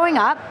rates were going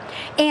up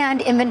and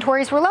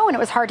inventories were low and it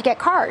was hard to get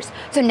cars.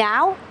 So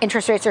now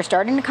interest rates are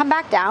starting to come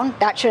back down.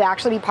 That should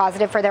actually be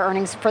positive for their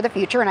earnings for the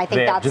future. And I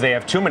think do they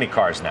have too many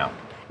cars now?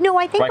 No,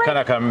 I think. I kind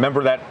of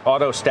remember that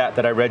auto stat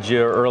that I read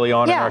you early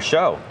on in our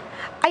show.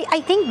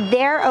 I think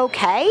they're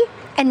okay.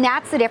 And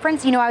that's the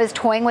difference. You know, I was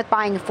toying with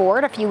buying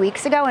Ford a few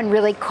weeks ago and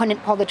really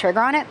couldn't pull the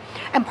trigger on it.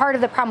 And part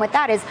of the problem with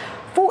that is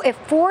if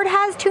Ford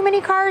has too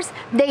many cars,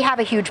 they have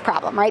a huge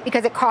problem, right?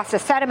 Because it costs a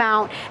set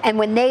amount. And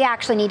when they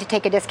actually need to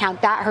take a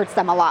discount, that hurts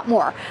them a lot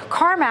more.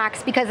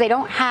 CarMax, because they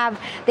don't have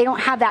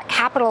that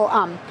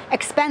capital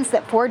expense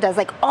that Ford does.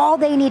 Like all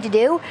they need to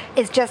do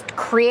is just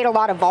create a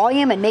lot of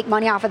volume and make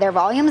money off of their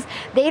volumes.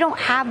 They don't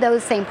have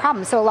those same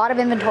problems. So a lot of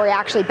inventory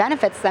actually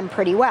benefits them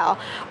pretty well.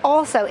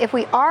 Also, if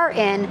we are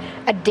in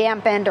a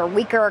dampened or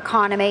weaker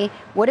economy,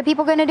 what are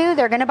people going to do?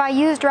 They're going to buy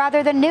used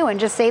rather than new and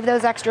just save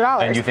those extra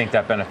dollars. And you think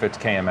that benefits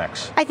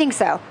KMX? I think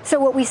so. So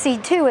what we see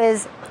too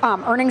is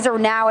earnings are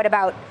now at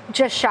about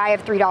just shy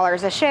of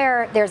 $3 a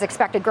share. There's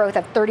expected growth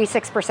of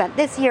 36%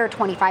 this year,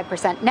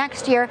 25%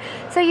 next year.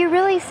 So you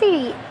really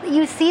see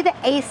the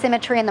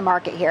asymmetry in the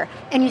market here,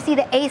 and you see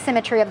the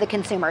asymmetry of the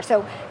consumer.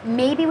 So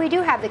maybe we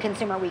do have the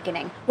consumer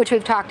weakening, which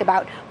we've talked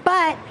about,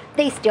 but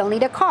they still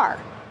need a car,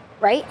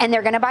 right? And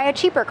they're going to buy a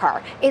cheaper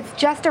car. It's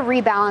just a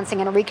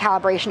rebalancing and a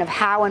recalibration of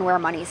how and where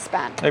money's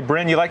spent. Hey,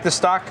 Bryn, you like the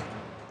stock,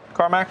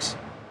 CarMax?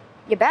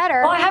 You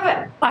better. Well, I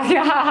haven't.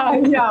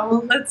 Yeah.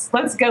 Well,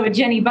 let's go with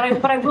Jenny.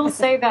 But I will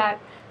say that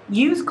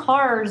used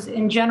cars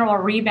in general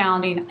are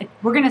rebounding.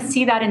 We're going to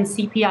see that in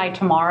CPI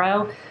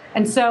tomorrow.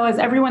 And so, as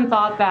everyone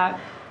thought that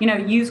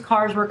used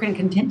cars were going to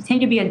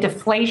continue to be a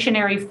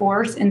deflationary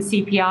force in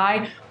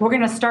CPI, we're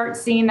going to start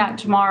seeing that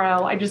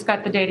tomorrow. I just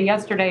got the data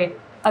yesterday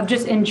of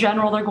just in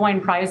general, they're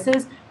going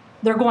prices.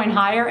 They're going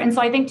higher. And so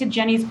I think to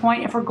Jenny's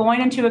point, if we're going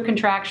into a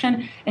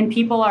contraction and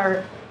people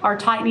are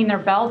tightening their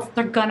belts,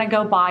 they're going to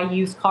go buy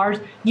used cars.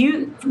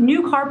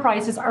 New car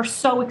prices are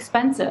so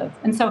expensive.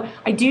 And so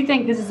I do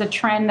think this is a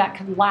trend that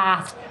could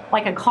last,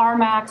 like a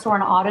CarMax or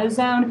an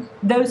AutoZone.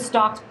 Those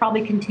stocks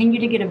probably continue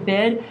to get a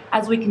bid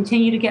as we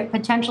continue to get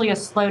potentially a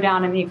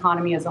slowdown in the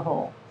economy as a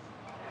whole.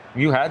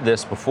 You had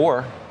this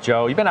before,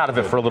 Joe. You've been out of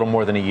it for a little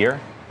more than a year.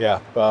 Yeah,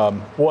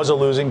 was a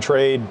losing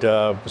trade,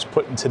 was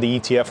put into the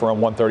ETF around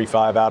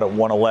 135, out at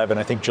 111.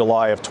 I think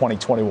July of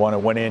 2021, it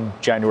went in.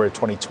 January of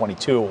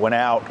 2022, it went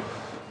out.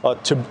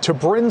 To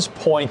Bryn's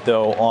point,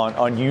 though,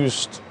 on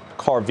used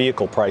car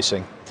vehicle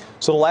pricing,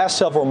 so the last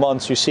several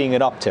months you're seeing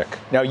an uptick.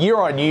 Now, year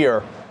on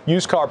year,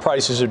 used car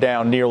prices are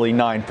down nearly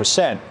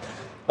 9%.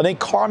 I think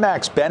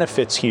CarMax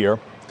benefits here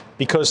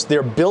because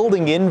they're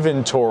building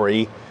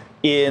inventory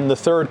in the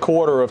third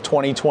quarter of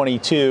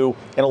 2022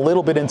 and a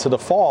little bit into the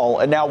fall.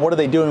 And now what are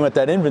they doing with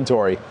that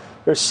inventory?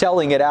 They're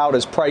selling it out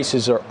as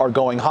prices are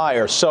going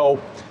higher. So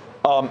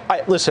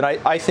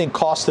I think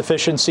cost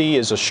efficiency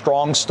is a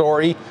strong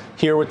story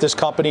here with this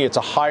company. It's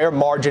a higher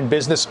margin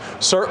business,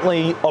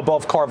 certainly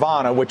above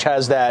Carvana, which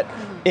has that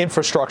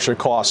infrastructure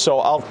cost. So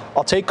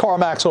I'll take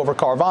CarMax over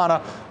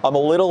Carvana. I'm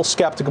a little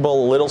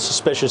skeptical, a little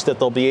suspicious that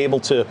they'll be able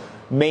to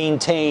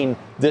maintain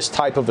this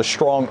type of a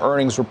strong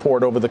earnings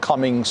report over the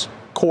coming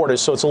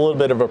quarters. So it's a little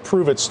bit of a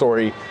prove it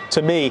story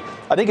to me.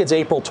 I think it's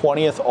April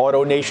 20th.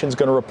 AutoNation's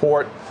going to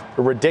report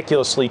a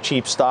ridiculously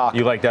cheap stock.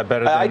 You like that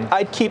better than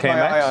I'd keep KMX? my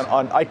eye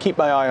on I'd keep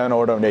my eye on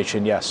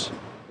AutoNation. Yes.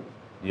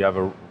 You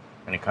have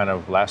any kind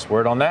of last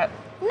word on that?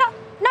 No,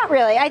 not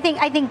really. I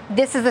think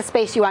this is the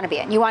space you want to be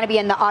in. You want to be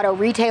in the auto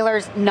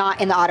retailers, not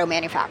in the auto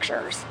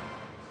manufacturers.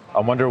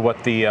 I wonder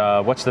what's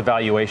the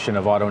valuation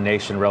of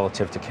AutoNation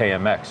relative to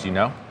KMX. You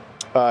know?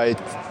 I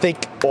think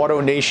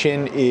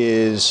AutoNation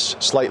is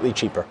slightly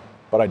cheaper,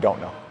 but I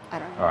don't know. I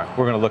don't know. All right,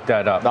 we're going to look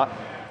that up.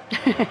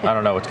 I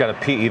don't know. It's got a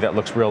PE that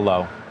looks real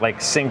low, like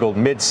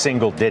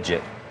mid-single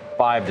digit,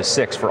 5 to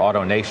 6 for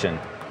AutoNation.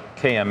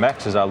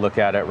 KMX, as I look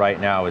at it right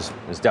now, is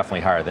definitely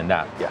higher than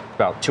that. Yeah.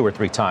 About 2 or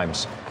 3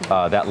 times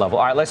that level.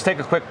 All right, let's take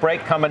a quick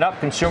break. Coming up,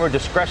 consumer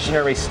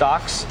discretionary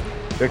stocks.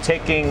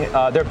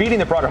 They're beating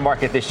the broader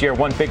market this year.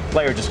 One big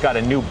player just got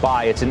a new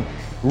buy. It's a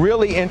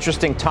really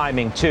interesting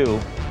timing, too,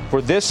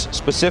 for this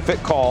specific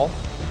call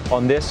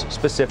on this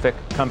specific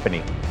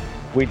company.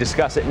 We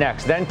discuss it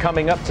next. Then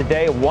coming up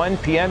today, 1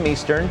 p.m.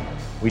 Eastern,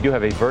 we do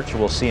have a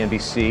virtual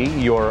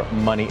CNBC Your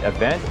Money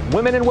event,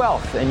 Women in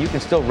Wealth, and you can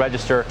still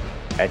register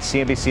at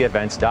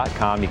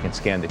cnbcevents.com. You can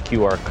scan the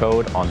QR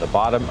code on the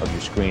bottom of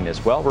your screen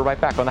as well. We're right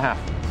back on The Half.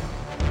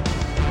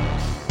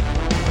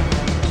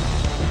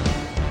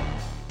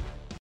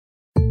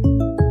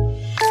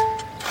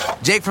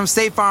 Jake from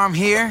State Farm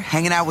here,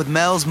 hanging out with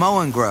Mel's Mow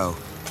and Grow.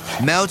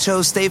 Mel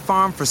chose State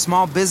Farm for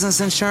small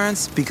business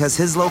insurance because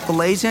his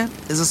local agent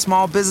is a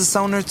small business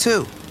owner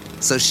too.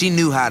 So she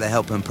knew how to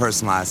help him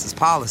personalize his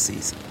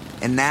policies.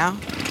 And now,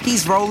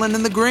 he's rolling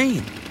in the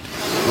green.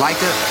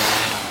 Like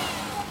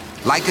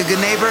a good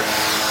neighbor?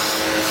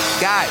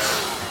 Guys,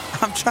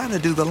 I'm trying to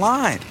do the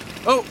line.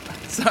 Oh,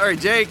 sorry,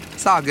 Jake.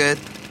 It's all good.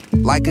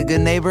 Like a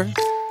good neighbor,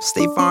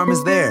 State Farm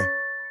is there.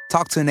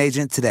 Talk to an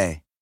agent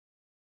today.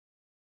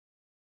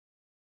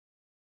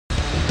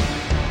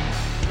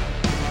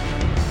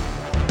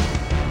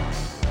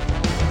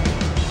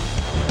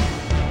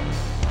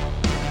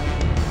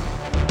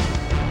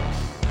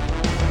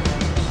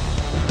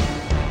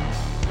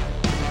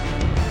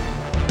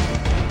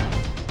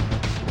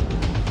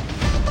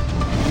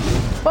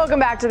 Welcome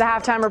back to the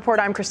Halftime Report.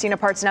 I'm Christina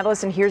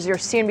Parts-Nevelis, and here's your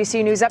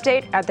CNBC News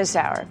update at this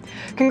hour.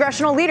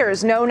 Congressional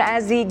leaders known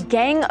as the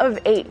Gang of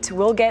Eight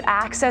will get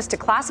access to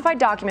classified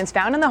documents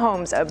found in the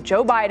homes of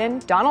Joe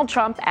Biden, Donald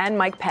Trump, and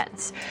Mike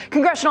Pence.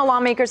 Congressional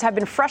lawmakers have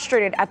been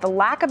frustrated at the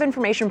lack of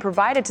information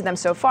provided to them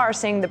so far,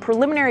 saying the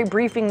preliminary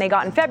briefing they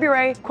got in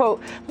February,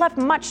 quote, left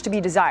much to be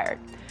desired.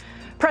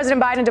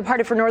 President Biden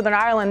departed for Northern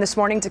Ireland this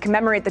morning to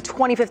commemorate the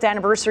 25th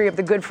anniversary of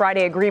the Good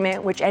Friday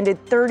Agreement, which ended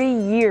 30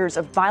 years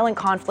of violent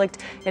conflict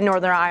in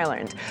Northern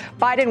Ireland.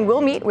 Biden will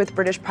meet with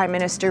British Prime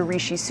Minister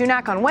Rishi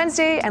Sunak on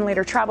Wednesday and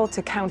later travel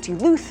to County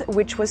Louth,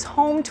 which was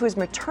home to his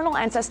maternal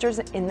ancestors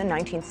in the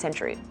 19th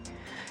century.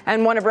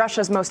 And one of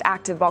Russia's most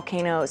active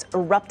volcanoes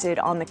erupted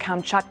on the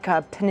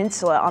Kamchatka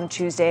Peninsula on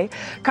Tuesday,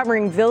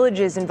 covering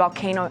villages in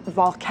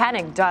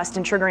volcanic dust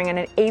and triggering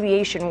an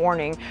aviation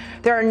warning.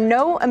 There are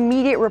no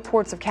immediate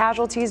reports of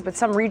casualties, but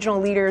some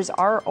regional leaders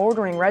are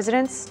ordering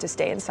residents to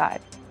stay inside.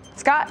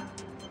 Scott,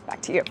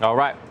 back to you. All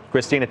right.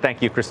 Christina,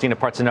 thank you. Christina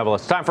Parts-Nevelis.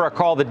 It's time for our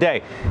call of the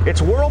day.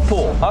 It's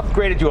Whirlpool,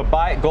 upgraded to a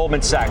buy at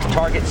Goldman Sachs.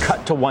 Target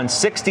cut to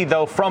 160,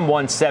 though, from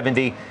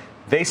 170.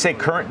 They say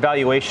current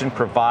valuation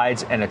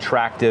provides an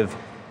attractive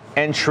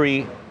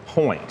entry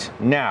point.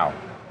 Now,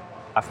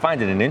 I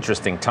find it an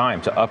interesting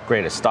time to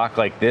upgrade a stock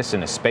like this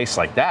in a space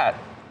like that,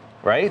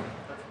 right?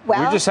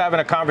 Well, we're just having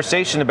a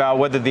conversation about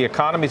whether the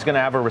economy is going to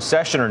have a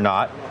recession or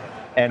not,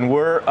 and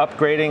we're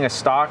upgrading a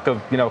stock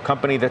of, a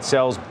company that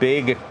sells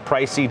big,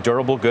 pricey,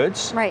 durable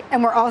goods. Right,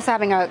 and we're also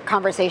having a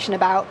conversation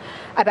about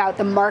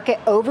the market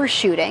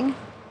overshooting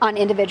on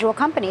individual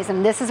companies,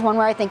 and this is one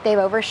where I think they've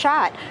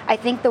overshot. I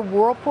think the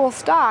Whirlpool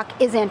stock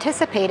is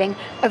anticipating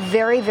a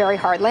very, very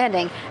hard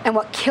landing. And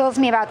what kills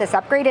me about this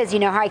upgrade is,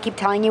 how I keep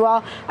telling you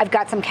all, I've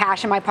got some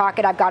cash in my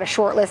pocket. I've got a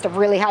short list of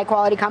really high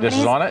quality companies.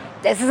 This is on it?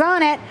 This is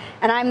on it.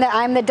 And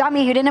I'm the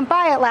dummy who didn't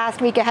buy it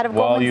last week ahead of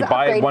Goldman's upgrade.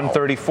 Well, you buy it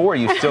 134,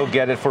 you still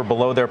get it for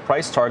below their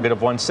price target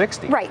of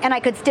 160. Right, and I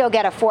could still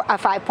get a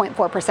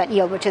 5.4%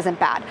 yield, which isn't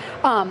bad.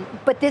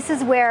 But this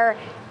is where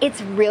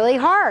it's really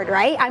hard,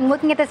 right? I'm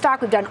looking at this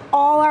stock. We've done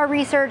all our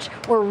research.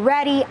 We're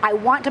ready. I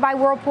want to buy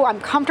Whirlpool. I'm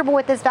comfortable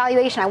with this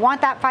valuation. I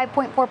want that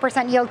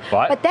 5.4% yield.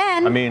 But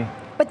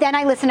then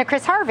I listen to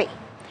Chris Harvey.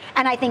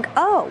 And I think,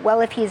 oh,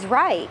 well, if he's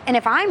right, and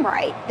if I'm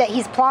right, that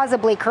he's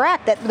plausibly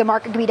correct, that the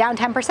market could be down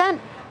 10%,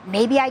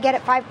 maybe I get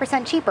it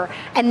 5% cheaper.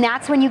 And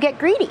that's when you get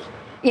greedy.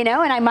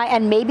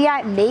 And maybe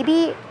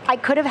I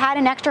could have had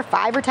an extra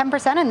 5 or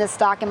 10% in this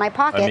stock in my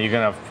pocket. I mean,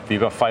 you're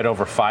gonna fight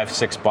over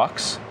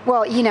 $5-6?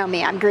 Well, you know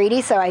me, I'm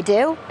greedy, so I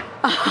do.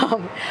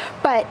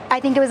 But I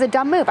think it was a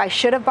dumb move. I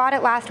should have bought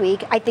it last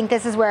week. I think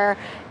this is where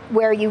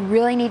you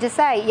really need to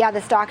say, yeah,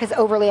 the stock is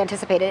overly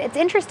anticipated. It's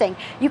interesting.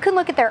 You can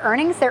look at their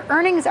earnings. Their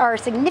earnings are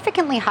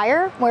significantly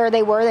higher where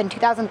they were in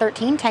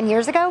 2013, 10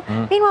 years ago.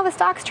 Meanwhile, the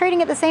stock's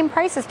trading at the same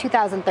price as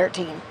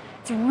 2013.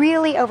 It's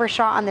really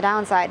overshot on the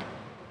downside.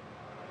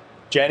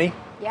 Jenny?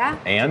 Yeah?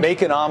 And to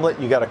make an omelet,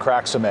 you got to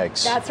crack some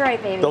eggs. That's right,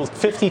 baby. The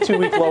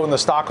 52-week low in the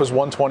stock was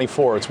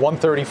 124. It's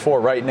 134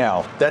 right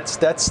now. That's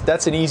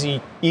an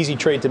easy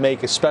trade to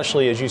make,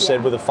 especially, as you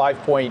said, with a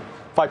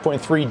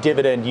 5.3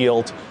 dividend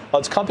yield.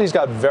 This company's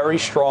got very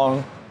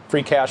strong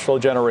free cash flow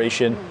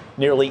generation,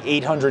 nearly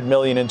 $800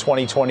 million in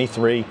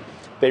 2023.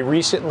 They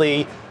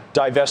recently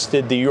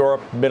divested the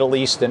Europe, Middle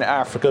East, and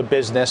Africa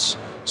business,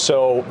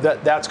 so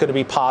that's going to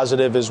be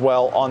positive as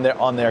well on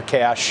their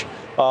cash.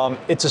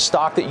 It's a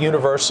stock that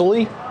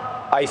universally,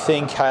 I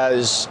think,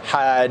 has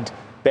had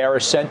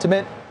bearish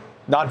sentiment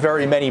not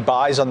very many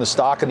buys on the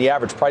stock, and the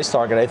average price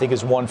target, I think,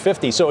 is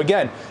 150. So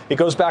again, it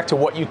goes back to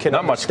what you can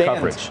understand.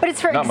 Not much coverage. But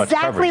it's for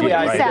exactly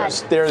what you said.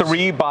 There's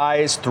 3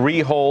 buys,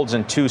 3 holds,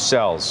 and 2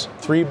 sells.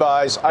 3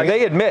 buys. And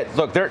they admit,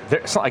 look,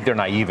 it's not like they're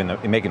naive in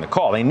making the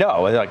call. They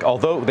know, like,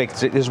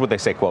 this is what they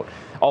say, quote,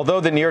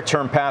 although the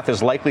near-term path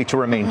is likely to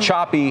remain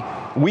choppy,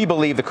 we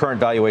believe the current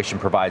valuation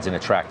provides an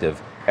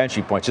attractive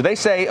entry point. So they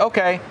say,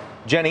 okay,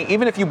 Jenny,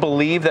 even if you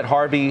believe that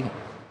Harvey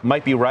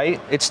might be right,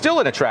 it's still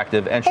an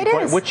attractive entry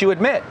point, which you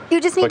admit.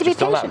 You just need to be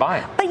still patient. Not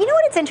buying. But you know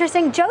what? It's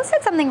interesting. Joe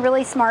said something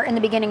really smart in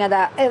the beginning of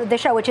the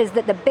show, which is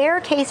that the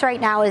bear case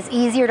right now is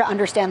easier to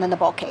understand than the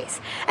bull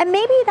case. And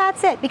maybe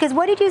that's it. Because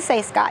what did you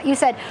say, Scott? You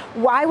said,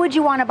 why would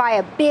you want to buy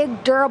a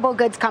big, durable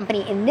goods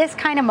company in this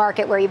kind of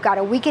market where you've got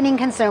a weakening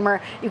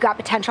consumer, you've got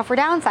potential for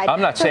downside?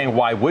 I'm not saying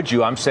why would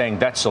you. I'm saying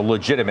that's a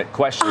legitimate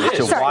question as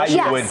to why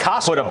you would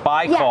put a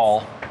buy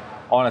call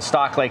on a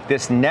stock like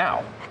this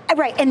now.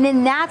 Right, and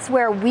then that's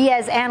where we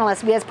as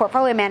analysts, we as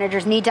portfolio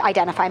managers need to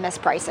identify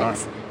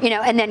mispricings,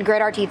 and then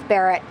grit our teeth,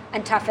 bear it,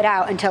 and tough it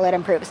out until it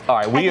improves. All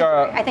right,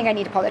 I think I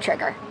need to pull the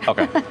trigger.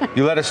 Okay,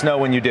 you let us know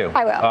when you do.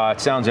 I will. It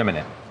sounds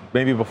imminent.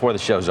 Maybe before the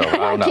show's over. I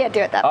don't know. I can't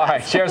do it that All fast.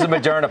 right, shares of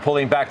Moderna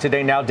pulling back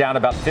today, now down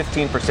about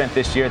 15%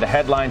 this year. The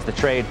headlines, the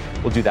trade,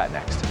 we'll do that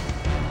next.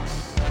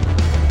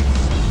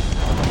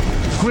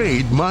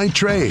 Grade My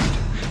Trade.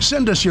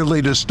 Send us your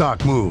latest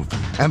stock move,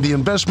 and the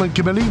investment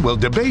committee will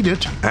debate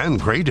it and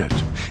grade it.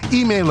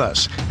 Email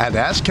us at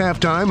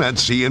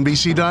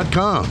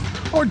askhalftime@cnbc.com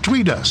or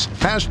tweet us,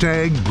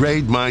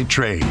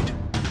 #GradeMyTrade.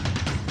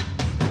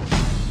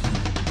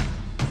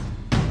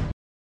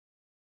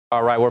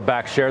 All right, we're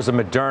back. Shares of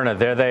Moderna,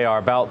 there they are,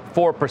 about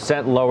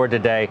 4% lower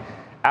today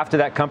after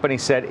that company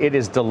said it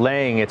is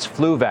delaying its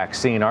flu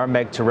vaccine. Our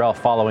Meg Terrell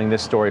following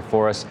this story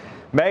for us.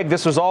 Meg,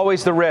 this was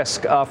always the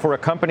risk for a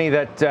company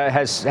that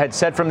had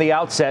said from the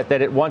outset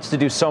that it wants to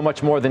do so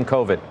much more than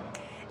COVID.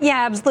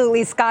 Yeah,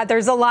 absolutely, Scott.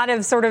 There's a lot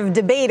of sort of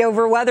debate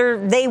over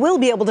whether they will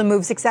be able to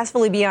move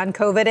successfully beyond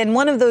COVID. And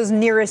one of those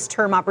nearest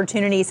term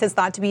opportunities is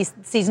thought to be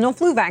seasonal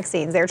flu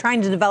vaccines. They're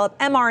trying to develop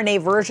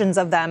mRNA versions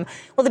of them.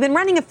 Well, they've been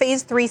running a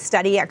phase 3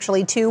 study,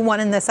 actually, 2, one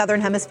in the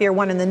southern hemisphere,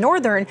 one in the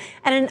northern.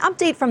 And an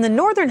update from the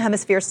northern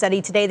hemisphere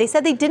study today, they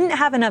said they didn't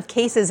have enough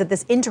cases at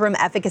this interim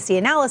efficacy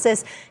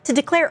analysis to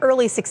declare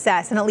early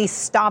success and at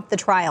least stop the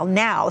trial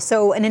now.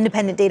 So an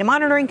independent data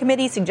monitoring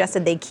committee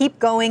suggested they keep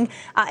going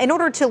in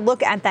order to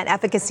look at that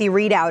efficacy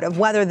readout of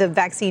whether the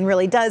vaccine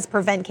really does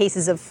prevent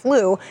cases of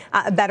flu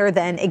better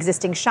than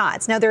existing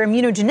shots. Now, their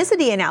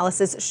immunogenicity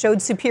analysis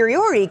showed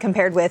superiority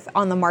compared with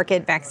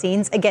on-the-market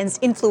vaccines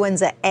against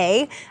influenza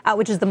A,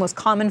 which is the most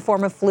common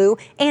form of flu,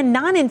 and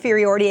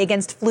non-inferiority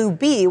against flu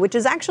B, which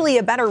is actually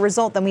a better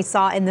result than we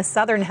saw in the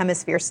Southern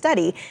Hemisphere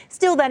study.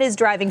 Still, that is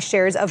driving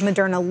shares of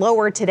Moderna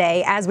lower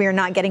today as we are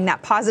not getting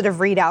that positive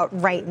readout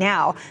right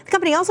now. The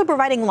company also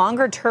providing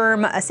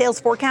longer-term sales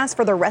forecasts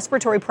for their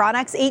respiratory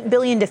products, $8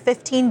 billion to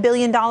 $15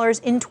 billion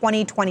in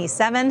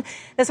 2027.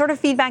 The sort of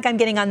feedback I'm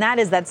getting on that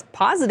is that's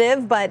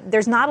positive, but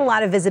there's not a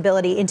lot of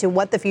visibility into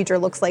what the future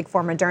looks like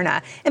for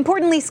Moderna.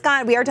 Importantly,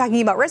 Scott, we are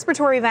talking about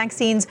respiratory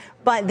vaccines,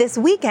 but this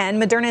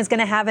weekend, Moderna is going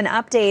to have an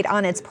update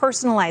on its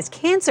personalized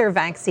cancer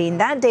vaccine.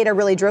 That data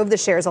really drove the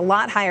shares a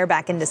lot higher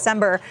back in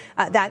December.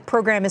 That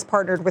program is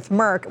partnered with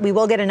Merck. We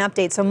will get an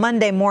update. So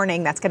Monday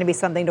morning, that's going to be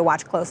something to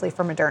watch closely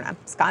for Moderna.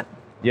 Scott?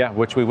 Yeah,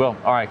 which we will.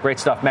 All right, great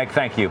stuff, Meg.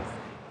 Thank you.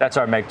 That's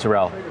our Meg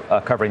Terrell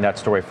covering that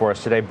story for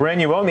us today.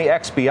 Bryn, you own the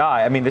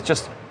XBI. I mean, it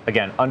just,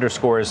 again,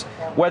 underscores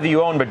whether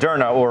you own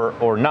Moderna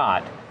or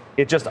not,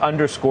 it just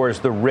underscores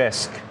the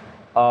risk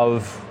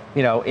of,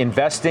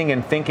 investing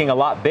and thinking a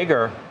lot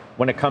bigger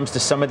when it comes to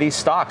some of these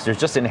stocks. There's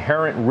just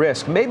inherent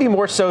risk, maybe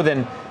more so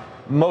than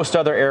most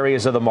other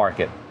areas of the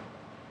market.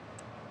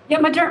 Yeah,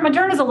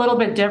 Moderna is a little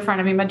bit different.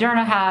 I mean,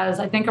 Moderna has,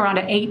 I think, around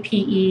an 8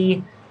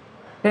 PE.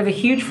 They have a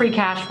huge free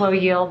cash flow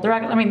yield.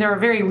 They're a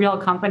very real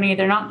company.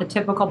 They're not the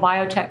typical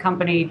biotech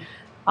company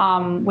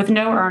with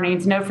no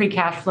earnings, no free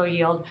cash flow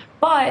yield.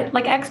 But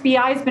like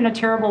XBI has been a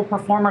terrible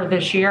performer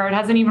this year. It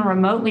hasn't even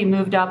remotely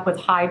moved up with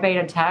high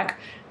beta tech.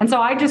 And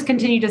so I just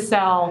continue to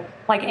sell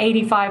like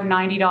 $85,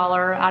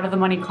 $90 out of the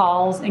money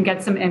calls and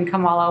get some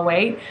income while I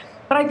wait.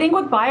 But I think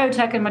with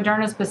biotech and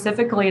Moderna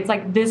specifically, it's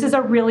like this is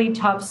a really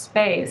tough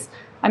space.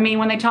 I mean,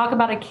 when they talk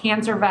about a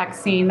cancer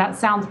vaccine, that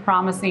sounds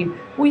promising.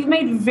 We've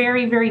made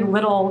very, very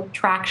little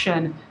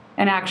traction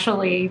in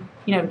actually,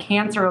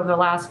 cancer over the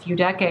last few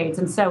decades.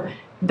 And so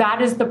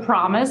that is the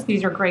promise.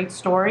 These are great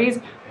stories.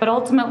 But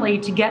ultimately,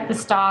 to get the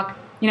stock,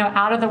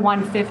 out of the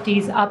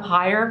 150s up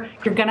higher,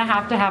 you're going to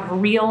have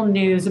real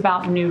news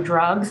about new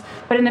drugs.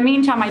 But in the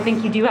meantime, I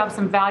think you do have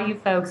some value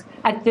folks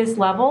at this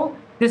level.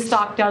 This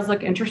stock does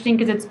look interesting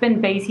because it's been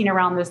basing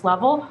around this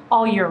level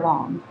all year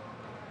long.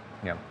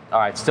 Yeah. All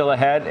right, still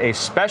ahead, a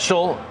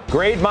special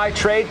Grade My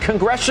Trade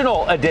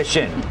congressional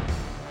edition.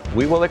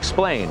 We will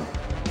explain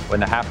when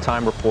the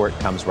halftime report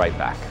comes right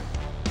back.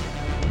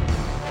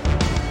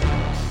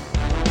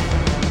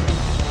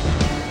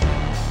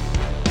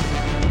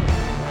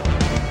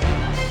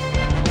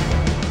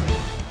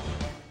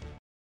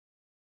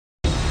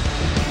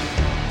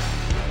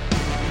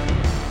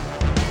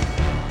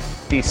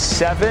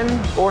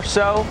 57 or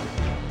so.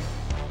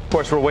 Of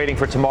course, we're waiting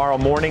for tomorrow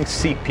morning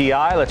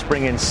CPI. Let's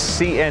bring in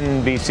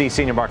CNBC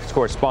senior markets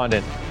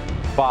correspondent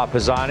Bob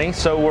Pisani.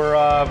 So we're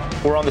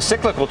on the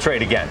cyclical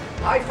trade again.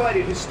 I find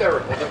it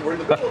hysterical that we're in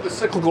the middle of the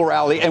cyclical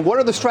rally, and what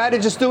are the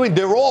strategists doing?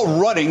 They're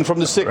all running from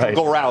the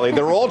cyclical rally.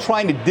 They're all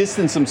trying to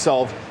distance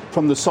themselves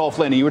from the soft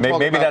landing. You were talking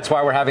maybe about, that's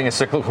why we're having a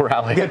cyclical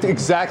rally. Yeah,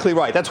 exactly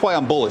right. That's why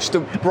I'm bullish.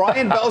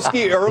 Brian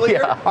Belsky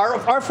earlier,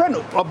 our friend,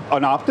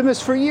 an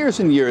optimist for years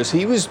and years,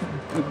 he was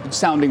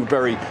sounding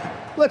very,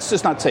 let's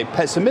just not say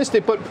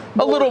pessimistic, but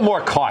a little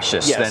more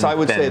cautious. Yes, I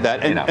would say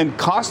that. And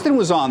Costin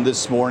was on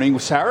this morning.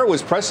 Sarah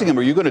was pressing him.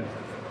 Are you going to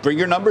bring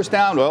your numbers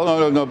down?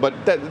 Well, no. But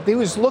he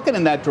was looking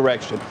in that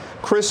direction.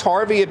 Chris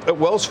Harvey at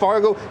Wells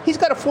Fargo, he's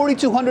got a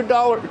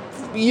 $4,200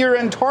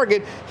 year-end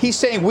target. He's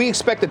saying we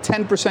expect a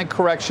 10%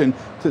 correction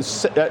to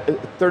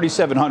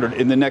 3,700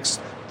 in the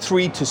next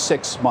 3 to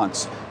 6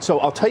 months. So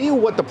I'll tell you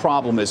what the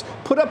problem is.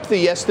 Put up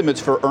the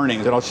estimates for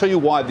earnings, and I'll show you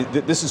why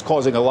this is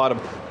causing a lot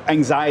of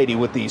anxiety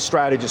with the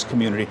strategist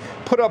community.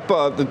 Put up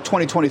the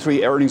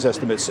 2023 earnings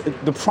estimates.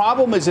 The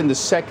problem is in the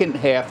second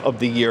half of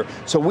the year.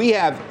 So we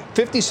have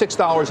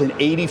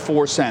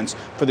 $56.84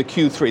 for the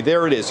Q3.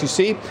 There it is. You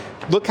see?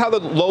 Look how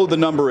low the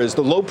number is.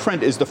 The low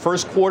print is the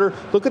first quarter.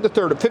 Look at the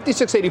third.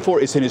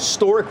 56.84 is an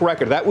historic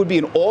record. That would be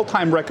an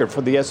all-time record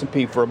for the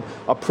S&P for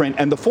a print.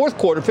 And the fourth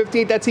quarter,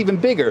 58, that's even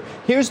bigger.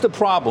 Here's the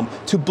problem.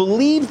 To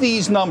believe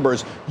these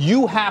numbers,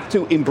 you have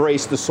to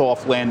embrace the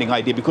soft landing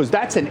idea because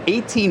that's an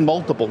 18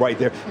 multiple right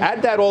there.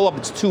 Add that all up,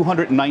 it's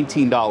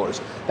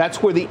 $219.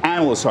 That's where the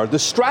analysts are. The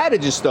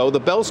strategists, though, the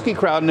Belsky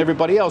crowd and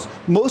everybody else,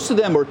 most of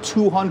them are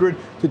 $200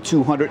 to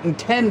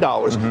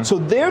 $210. So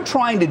they're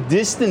trying to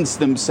distance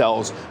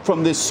themselves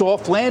from this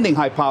soft landing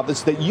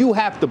hypothesis that you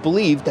have to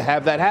believe to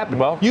have that happen.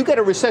 Well, you get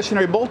a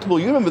recessionary multiple.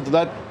 You remember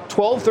that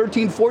 12,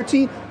 13,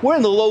 14? We're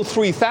in the low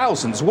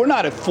 3,000s. We're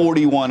not at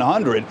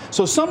 4,100.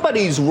 So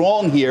somebody's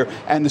wrong here,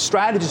 and the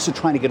strategists are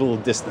trying to get a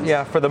little distance.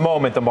 Yeah, for the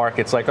moment, the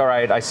market's like, all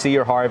right, I see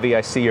your Harvey,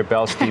 I see your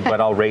Belsky,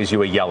 but I'll raise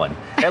you a Yellen.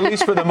 At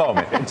least for the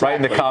moment, exactly. Right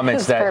in the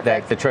comments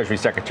that the Treasury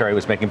Secretary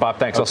was making. Bob,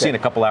 thanks. Okay. I'll see you in a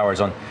couple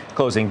hours on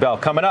Closing Bell.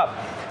 Coming up,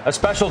 a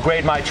special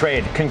Grade My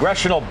Trade,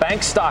 Congressional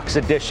Bank Stocks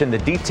edition. The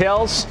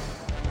details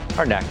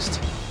are next.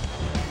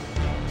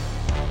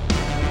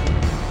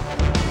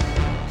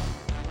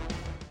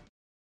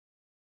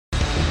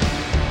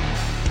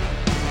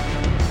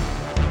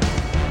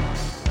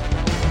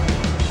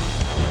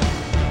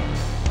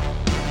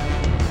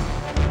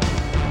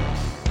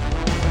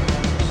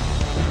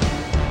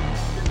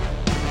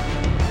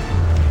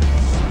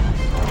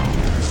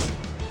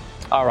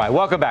 All right,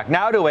 welcome back.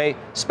 Now to a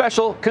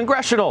special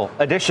congressional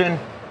edition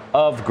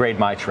of Grade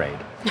My Trade.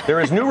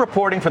 There is new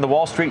reporting from the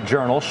Wall Street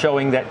Journal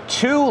showing that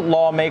 2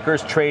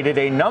 lawmakers traded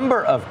a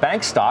number of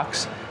bank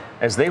stocks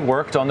as they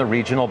worked on the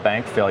regional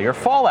bank failure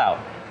fallout.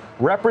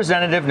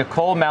 Representative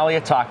Nicole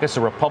Malliotakis,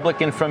 a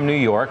Republican from New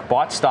York,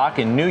 bought stock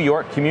in New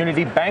York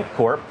Community Bank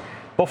Corp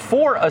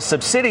before a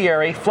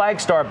subsidiary,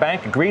 Flagstar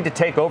Bank, agreed to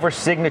take over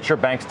Signature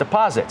Bank's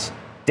deposits.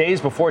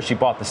 Days before she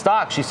bought the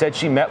stock, she said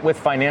she met with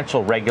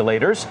financial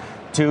regulators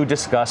to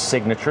discuss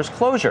Signature's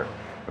closure.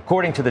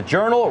 According to the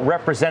Journal,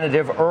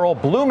 Representative Earl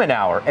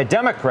Blumenauer, a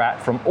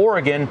Democrat from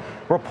Oregon,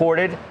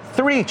 reported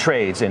 3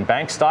 trades in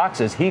bank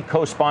stocks as he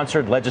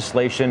co-sponsored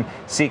legislation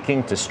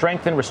seeking to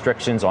strengthen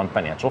restrictions on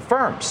financial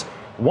firms.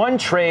 One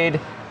trade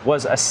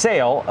was a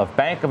sale of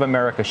Bank of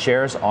America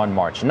shares on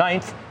March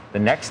 9th. The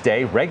next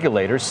day,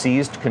 regulators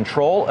seized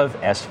control of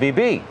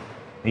SVB.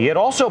 He had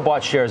also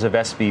bought shares of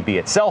SVB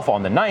itself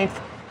on the 9th,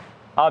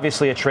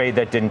 obviously a trade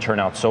that didn't turn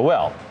out so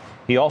well.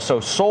 He also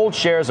sold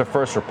shares of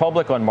First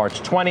Republic on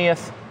March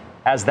 20th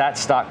as that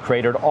stock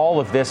cratered. All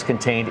of this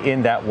contained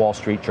in that Wall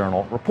Street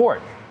Journal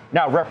report.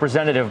 Now,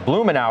 Representative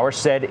Blumenauer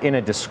said in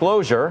a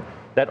disclosure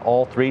that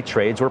all 3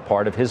 trades were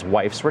part of his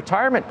wife's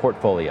retirement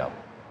portfolio.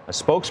 A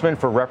spokesman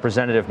for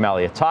Representative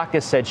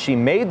Malliotakis said she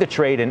made the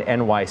trade in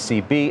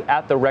NYCB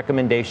at the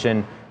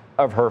recommendation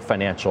of her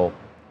financial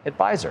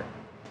advisor.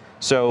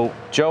 So,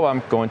 Joe,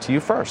 I'm going to you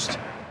first.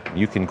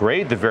 You can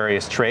grade the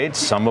various trades,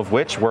 some of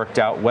which worked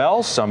out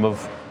well, some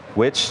of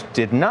which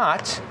did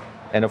not.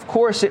 And of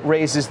course, it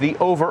raises the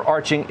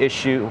overarching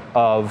issue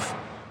of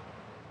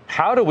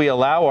how do we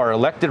allow our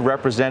elected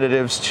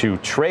representatives to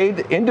trade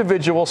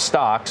individual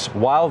stocks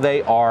while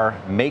they are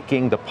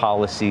making the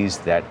policies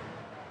that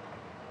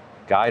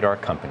guide our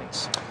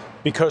companies?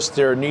 Because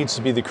there needs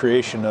to be the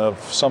creation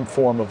of some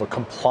form of a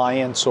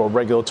compliance or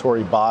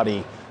regulatory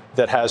body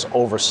that has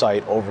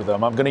oversight over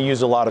them. I'm going to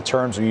use a lot of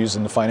terms we use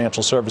in the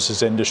financial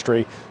services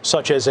industry,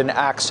 such as an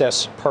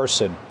access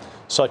person,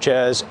 such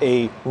as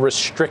a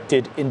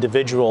restricted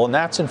individual. And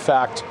that's, in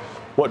fact,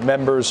 what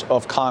members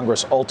of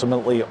Congress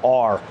ultimately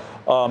are.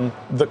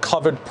 The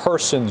covered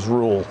persons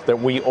rule that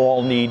we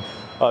all need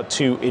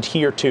to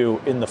adhere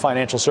to in the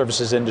financial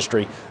services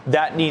industry,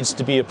 that needs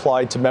to be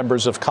applied to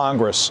members of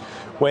Congress.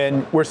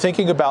 When we're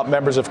thinking about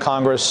members of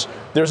Congress,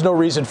 there's no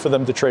reason for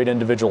them to trade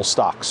individual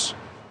stocks.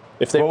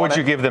 What would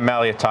you give the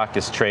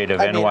Malliotakis trade of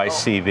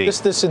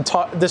NYCB?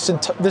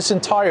 This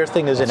entire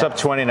thing is it's up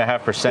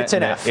 20.5%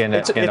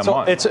 in a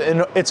month.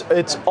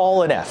 It's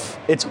all an F.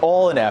 It's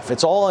all an F.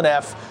 It's all an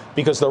F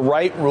because the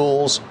right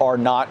rules are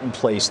not in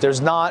place.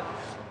 There's not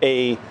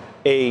a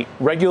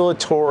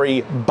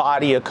regulatory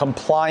body, a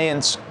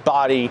compliance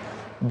body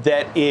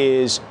that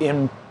is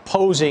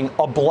imposing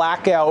a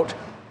blackout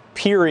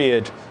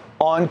period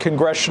on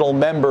congressional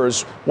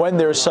members when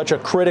there's such a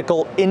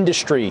critical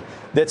industry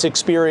that's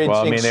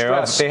experiencing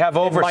stress. They have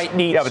might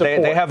need but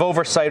they have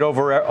oversight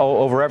over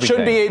everything.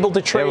 Should be able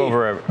to trade.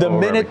 The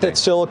minute that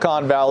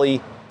Silicon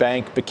Valley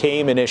Bank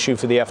became an issue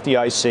for the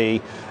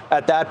FDIC,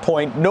 at that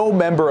point, no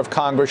member of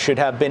Congress should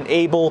have been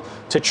able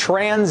to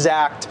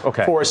transact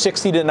for a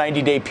 60 to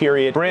 90-day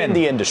period in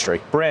the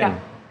industry. Bryn,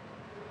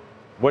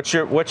 what's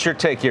your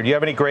take here? Do you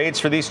have any grades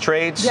for these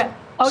trades? Yeah.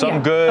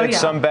 Some good,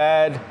 some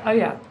bad. Oh,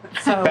 yeah.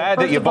 So bad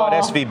that you bought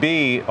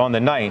SVB on the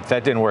 9th.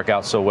 That didn't work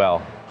out so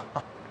well.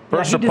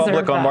 First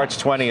Republic on March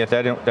 20th.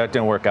 That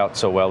didn't work out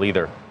so well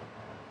either.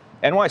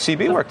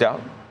 NYCB worked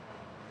out.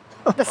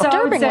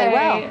 Disturbingly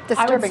well.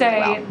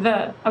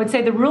 I would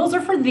say the rules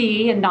are for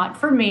thee and not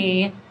for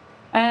me.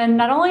 And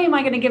not only am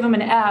I going to give him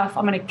an F,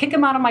 I'm going to kick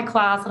him out of my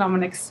class and I'm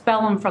going to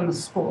expel him from the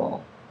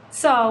school.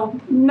 So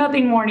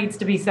nothing more needs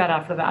to be said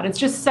after that. It's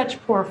just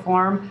such poor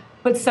form,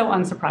 but so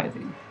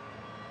unsurprising.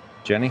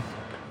 Jenny?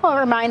 Well, it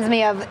reminds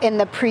me of in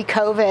the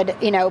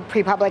pre-COVID,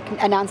 pre-public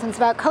announcements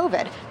about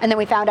COVID. And then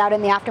we found out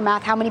in the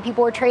aftermath how many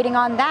people were trading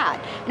on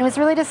that. And it was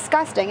really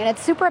disgusting. And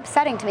it's super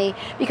upsetting to me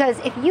because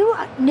if you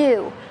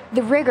knew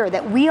the rigor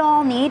that we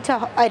all need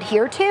to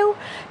adhere to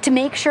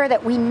make sure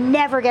that we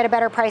never get a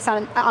better price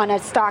on a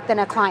stock than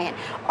a client,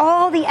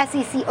 all the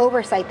SEC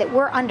oversight that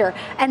we're under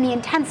and the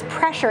intense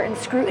pressure and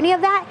scrutiny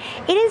of that,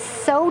 it is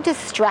so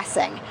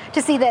distressing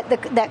to see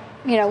that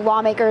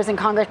lawmakers in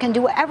Congress can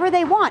do whatever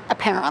they want,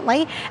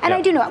 apparently. And I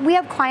do know we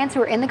have clients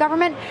who are in the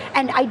government,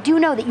 and I do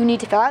know that you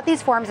need to fill out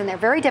these forms, and they're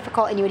very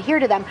difficult, and you adhere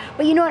to them.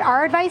 But you know what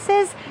our advice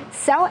is?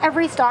 Sell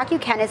every stock you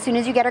can as soon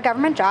as you get a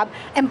government job,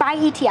 and buy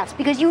ETFs,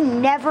 because you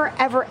never,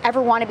 ever,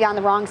 ever want to be on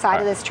the wrong side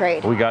of this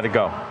trade. We got to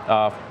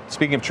go.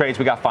 Speaking of trades,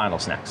 we got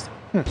finals next.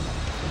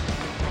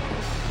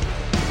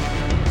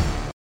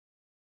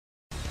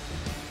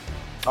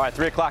 All right,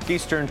 3 o'clock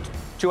Eastern.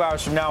 2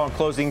 hours from now on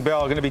Closing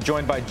Bell, going to be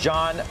joined by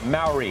John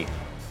Mowry.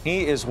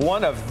 He is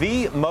one of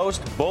the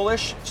most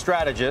bullish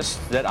strategists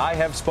that I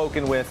have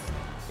spoken with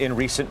in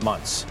recent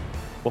months.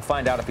 We'll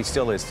find out if he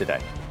still is today.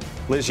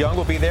 Liz Young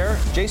will be there.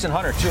 Jason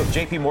Hunter, too, of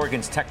JP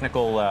Morgan's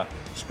technical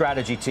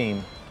strategy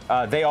team.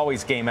 They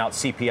always game out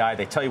CPI.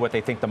 They tell you what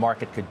they think the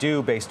market could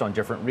do based on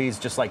different reads,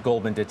 just like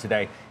Goldman did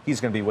today.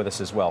 He's going to be with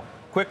us as well.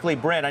 Quickly,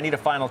 Brent, I need a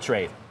final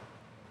trade.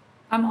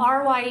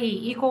 RYE,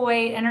 equal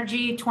weight,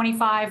 energy,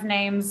 25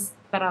 names.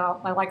 But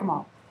I like them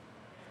all.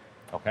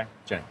 Okay.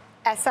 Jenny.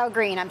 SL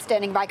Green, I'm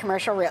standing by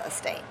commercial real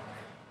estate.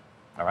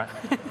 All right.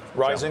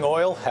 Rising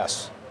oil,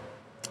 Hess.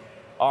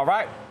 All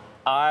right.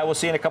 I will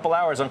see you in a couple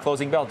hours on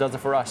Closing Bell. Does it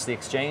for us. The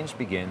exchange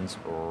begins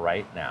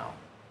right now.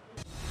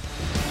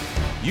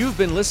 You've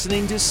been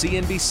listening to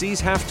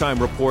CNBC's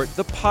Halftime Report,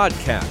 the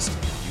podcast.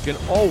 You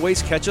can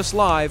always catch us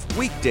live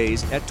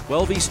weekdays at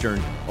 12 Eastern,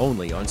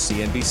 only on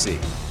CNBC.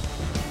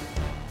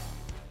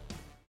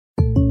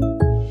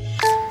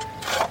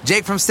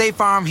 Jake from State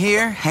Farm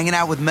here, hanging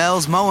out with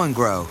Mel's Mow and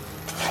Grow.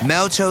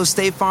 Mel chose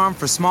State Farm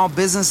for small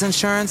business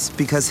insurance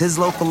because his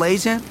local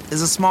agent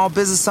is a small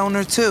business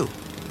owner too.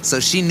 So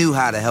she knew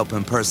how to help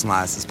him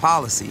personalize his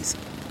policies.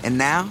 And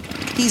now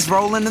he's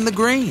rolling in the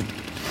green.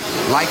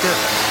 Like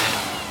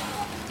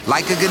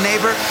a good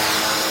neighbor?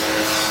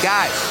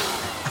 Guys,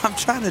 I'm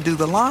trying to do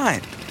the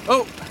line.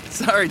 Oh,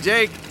 sorry,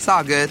 Jake. It's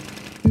all good.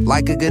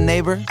 Like a good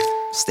neighbor,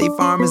 State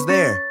Farm is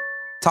there.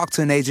 Talk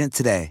to an agent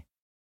today.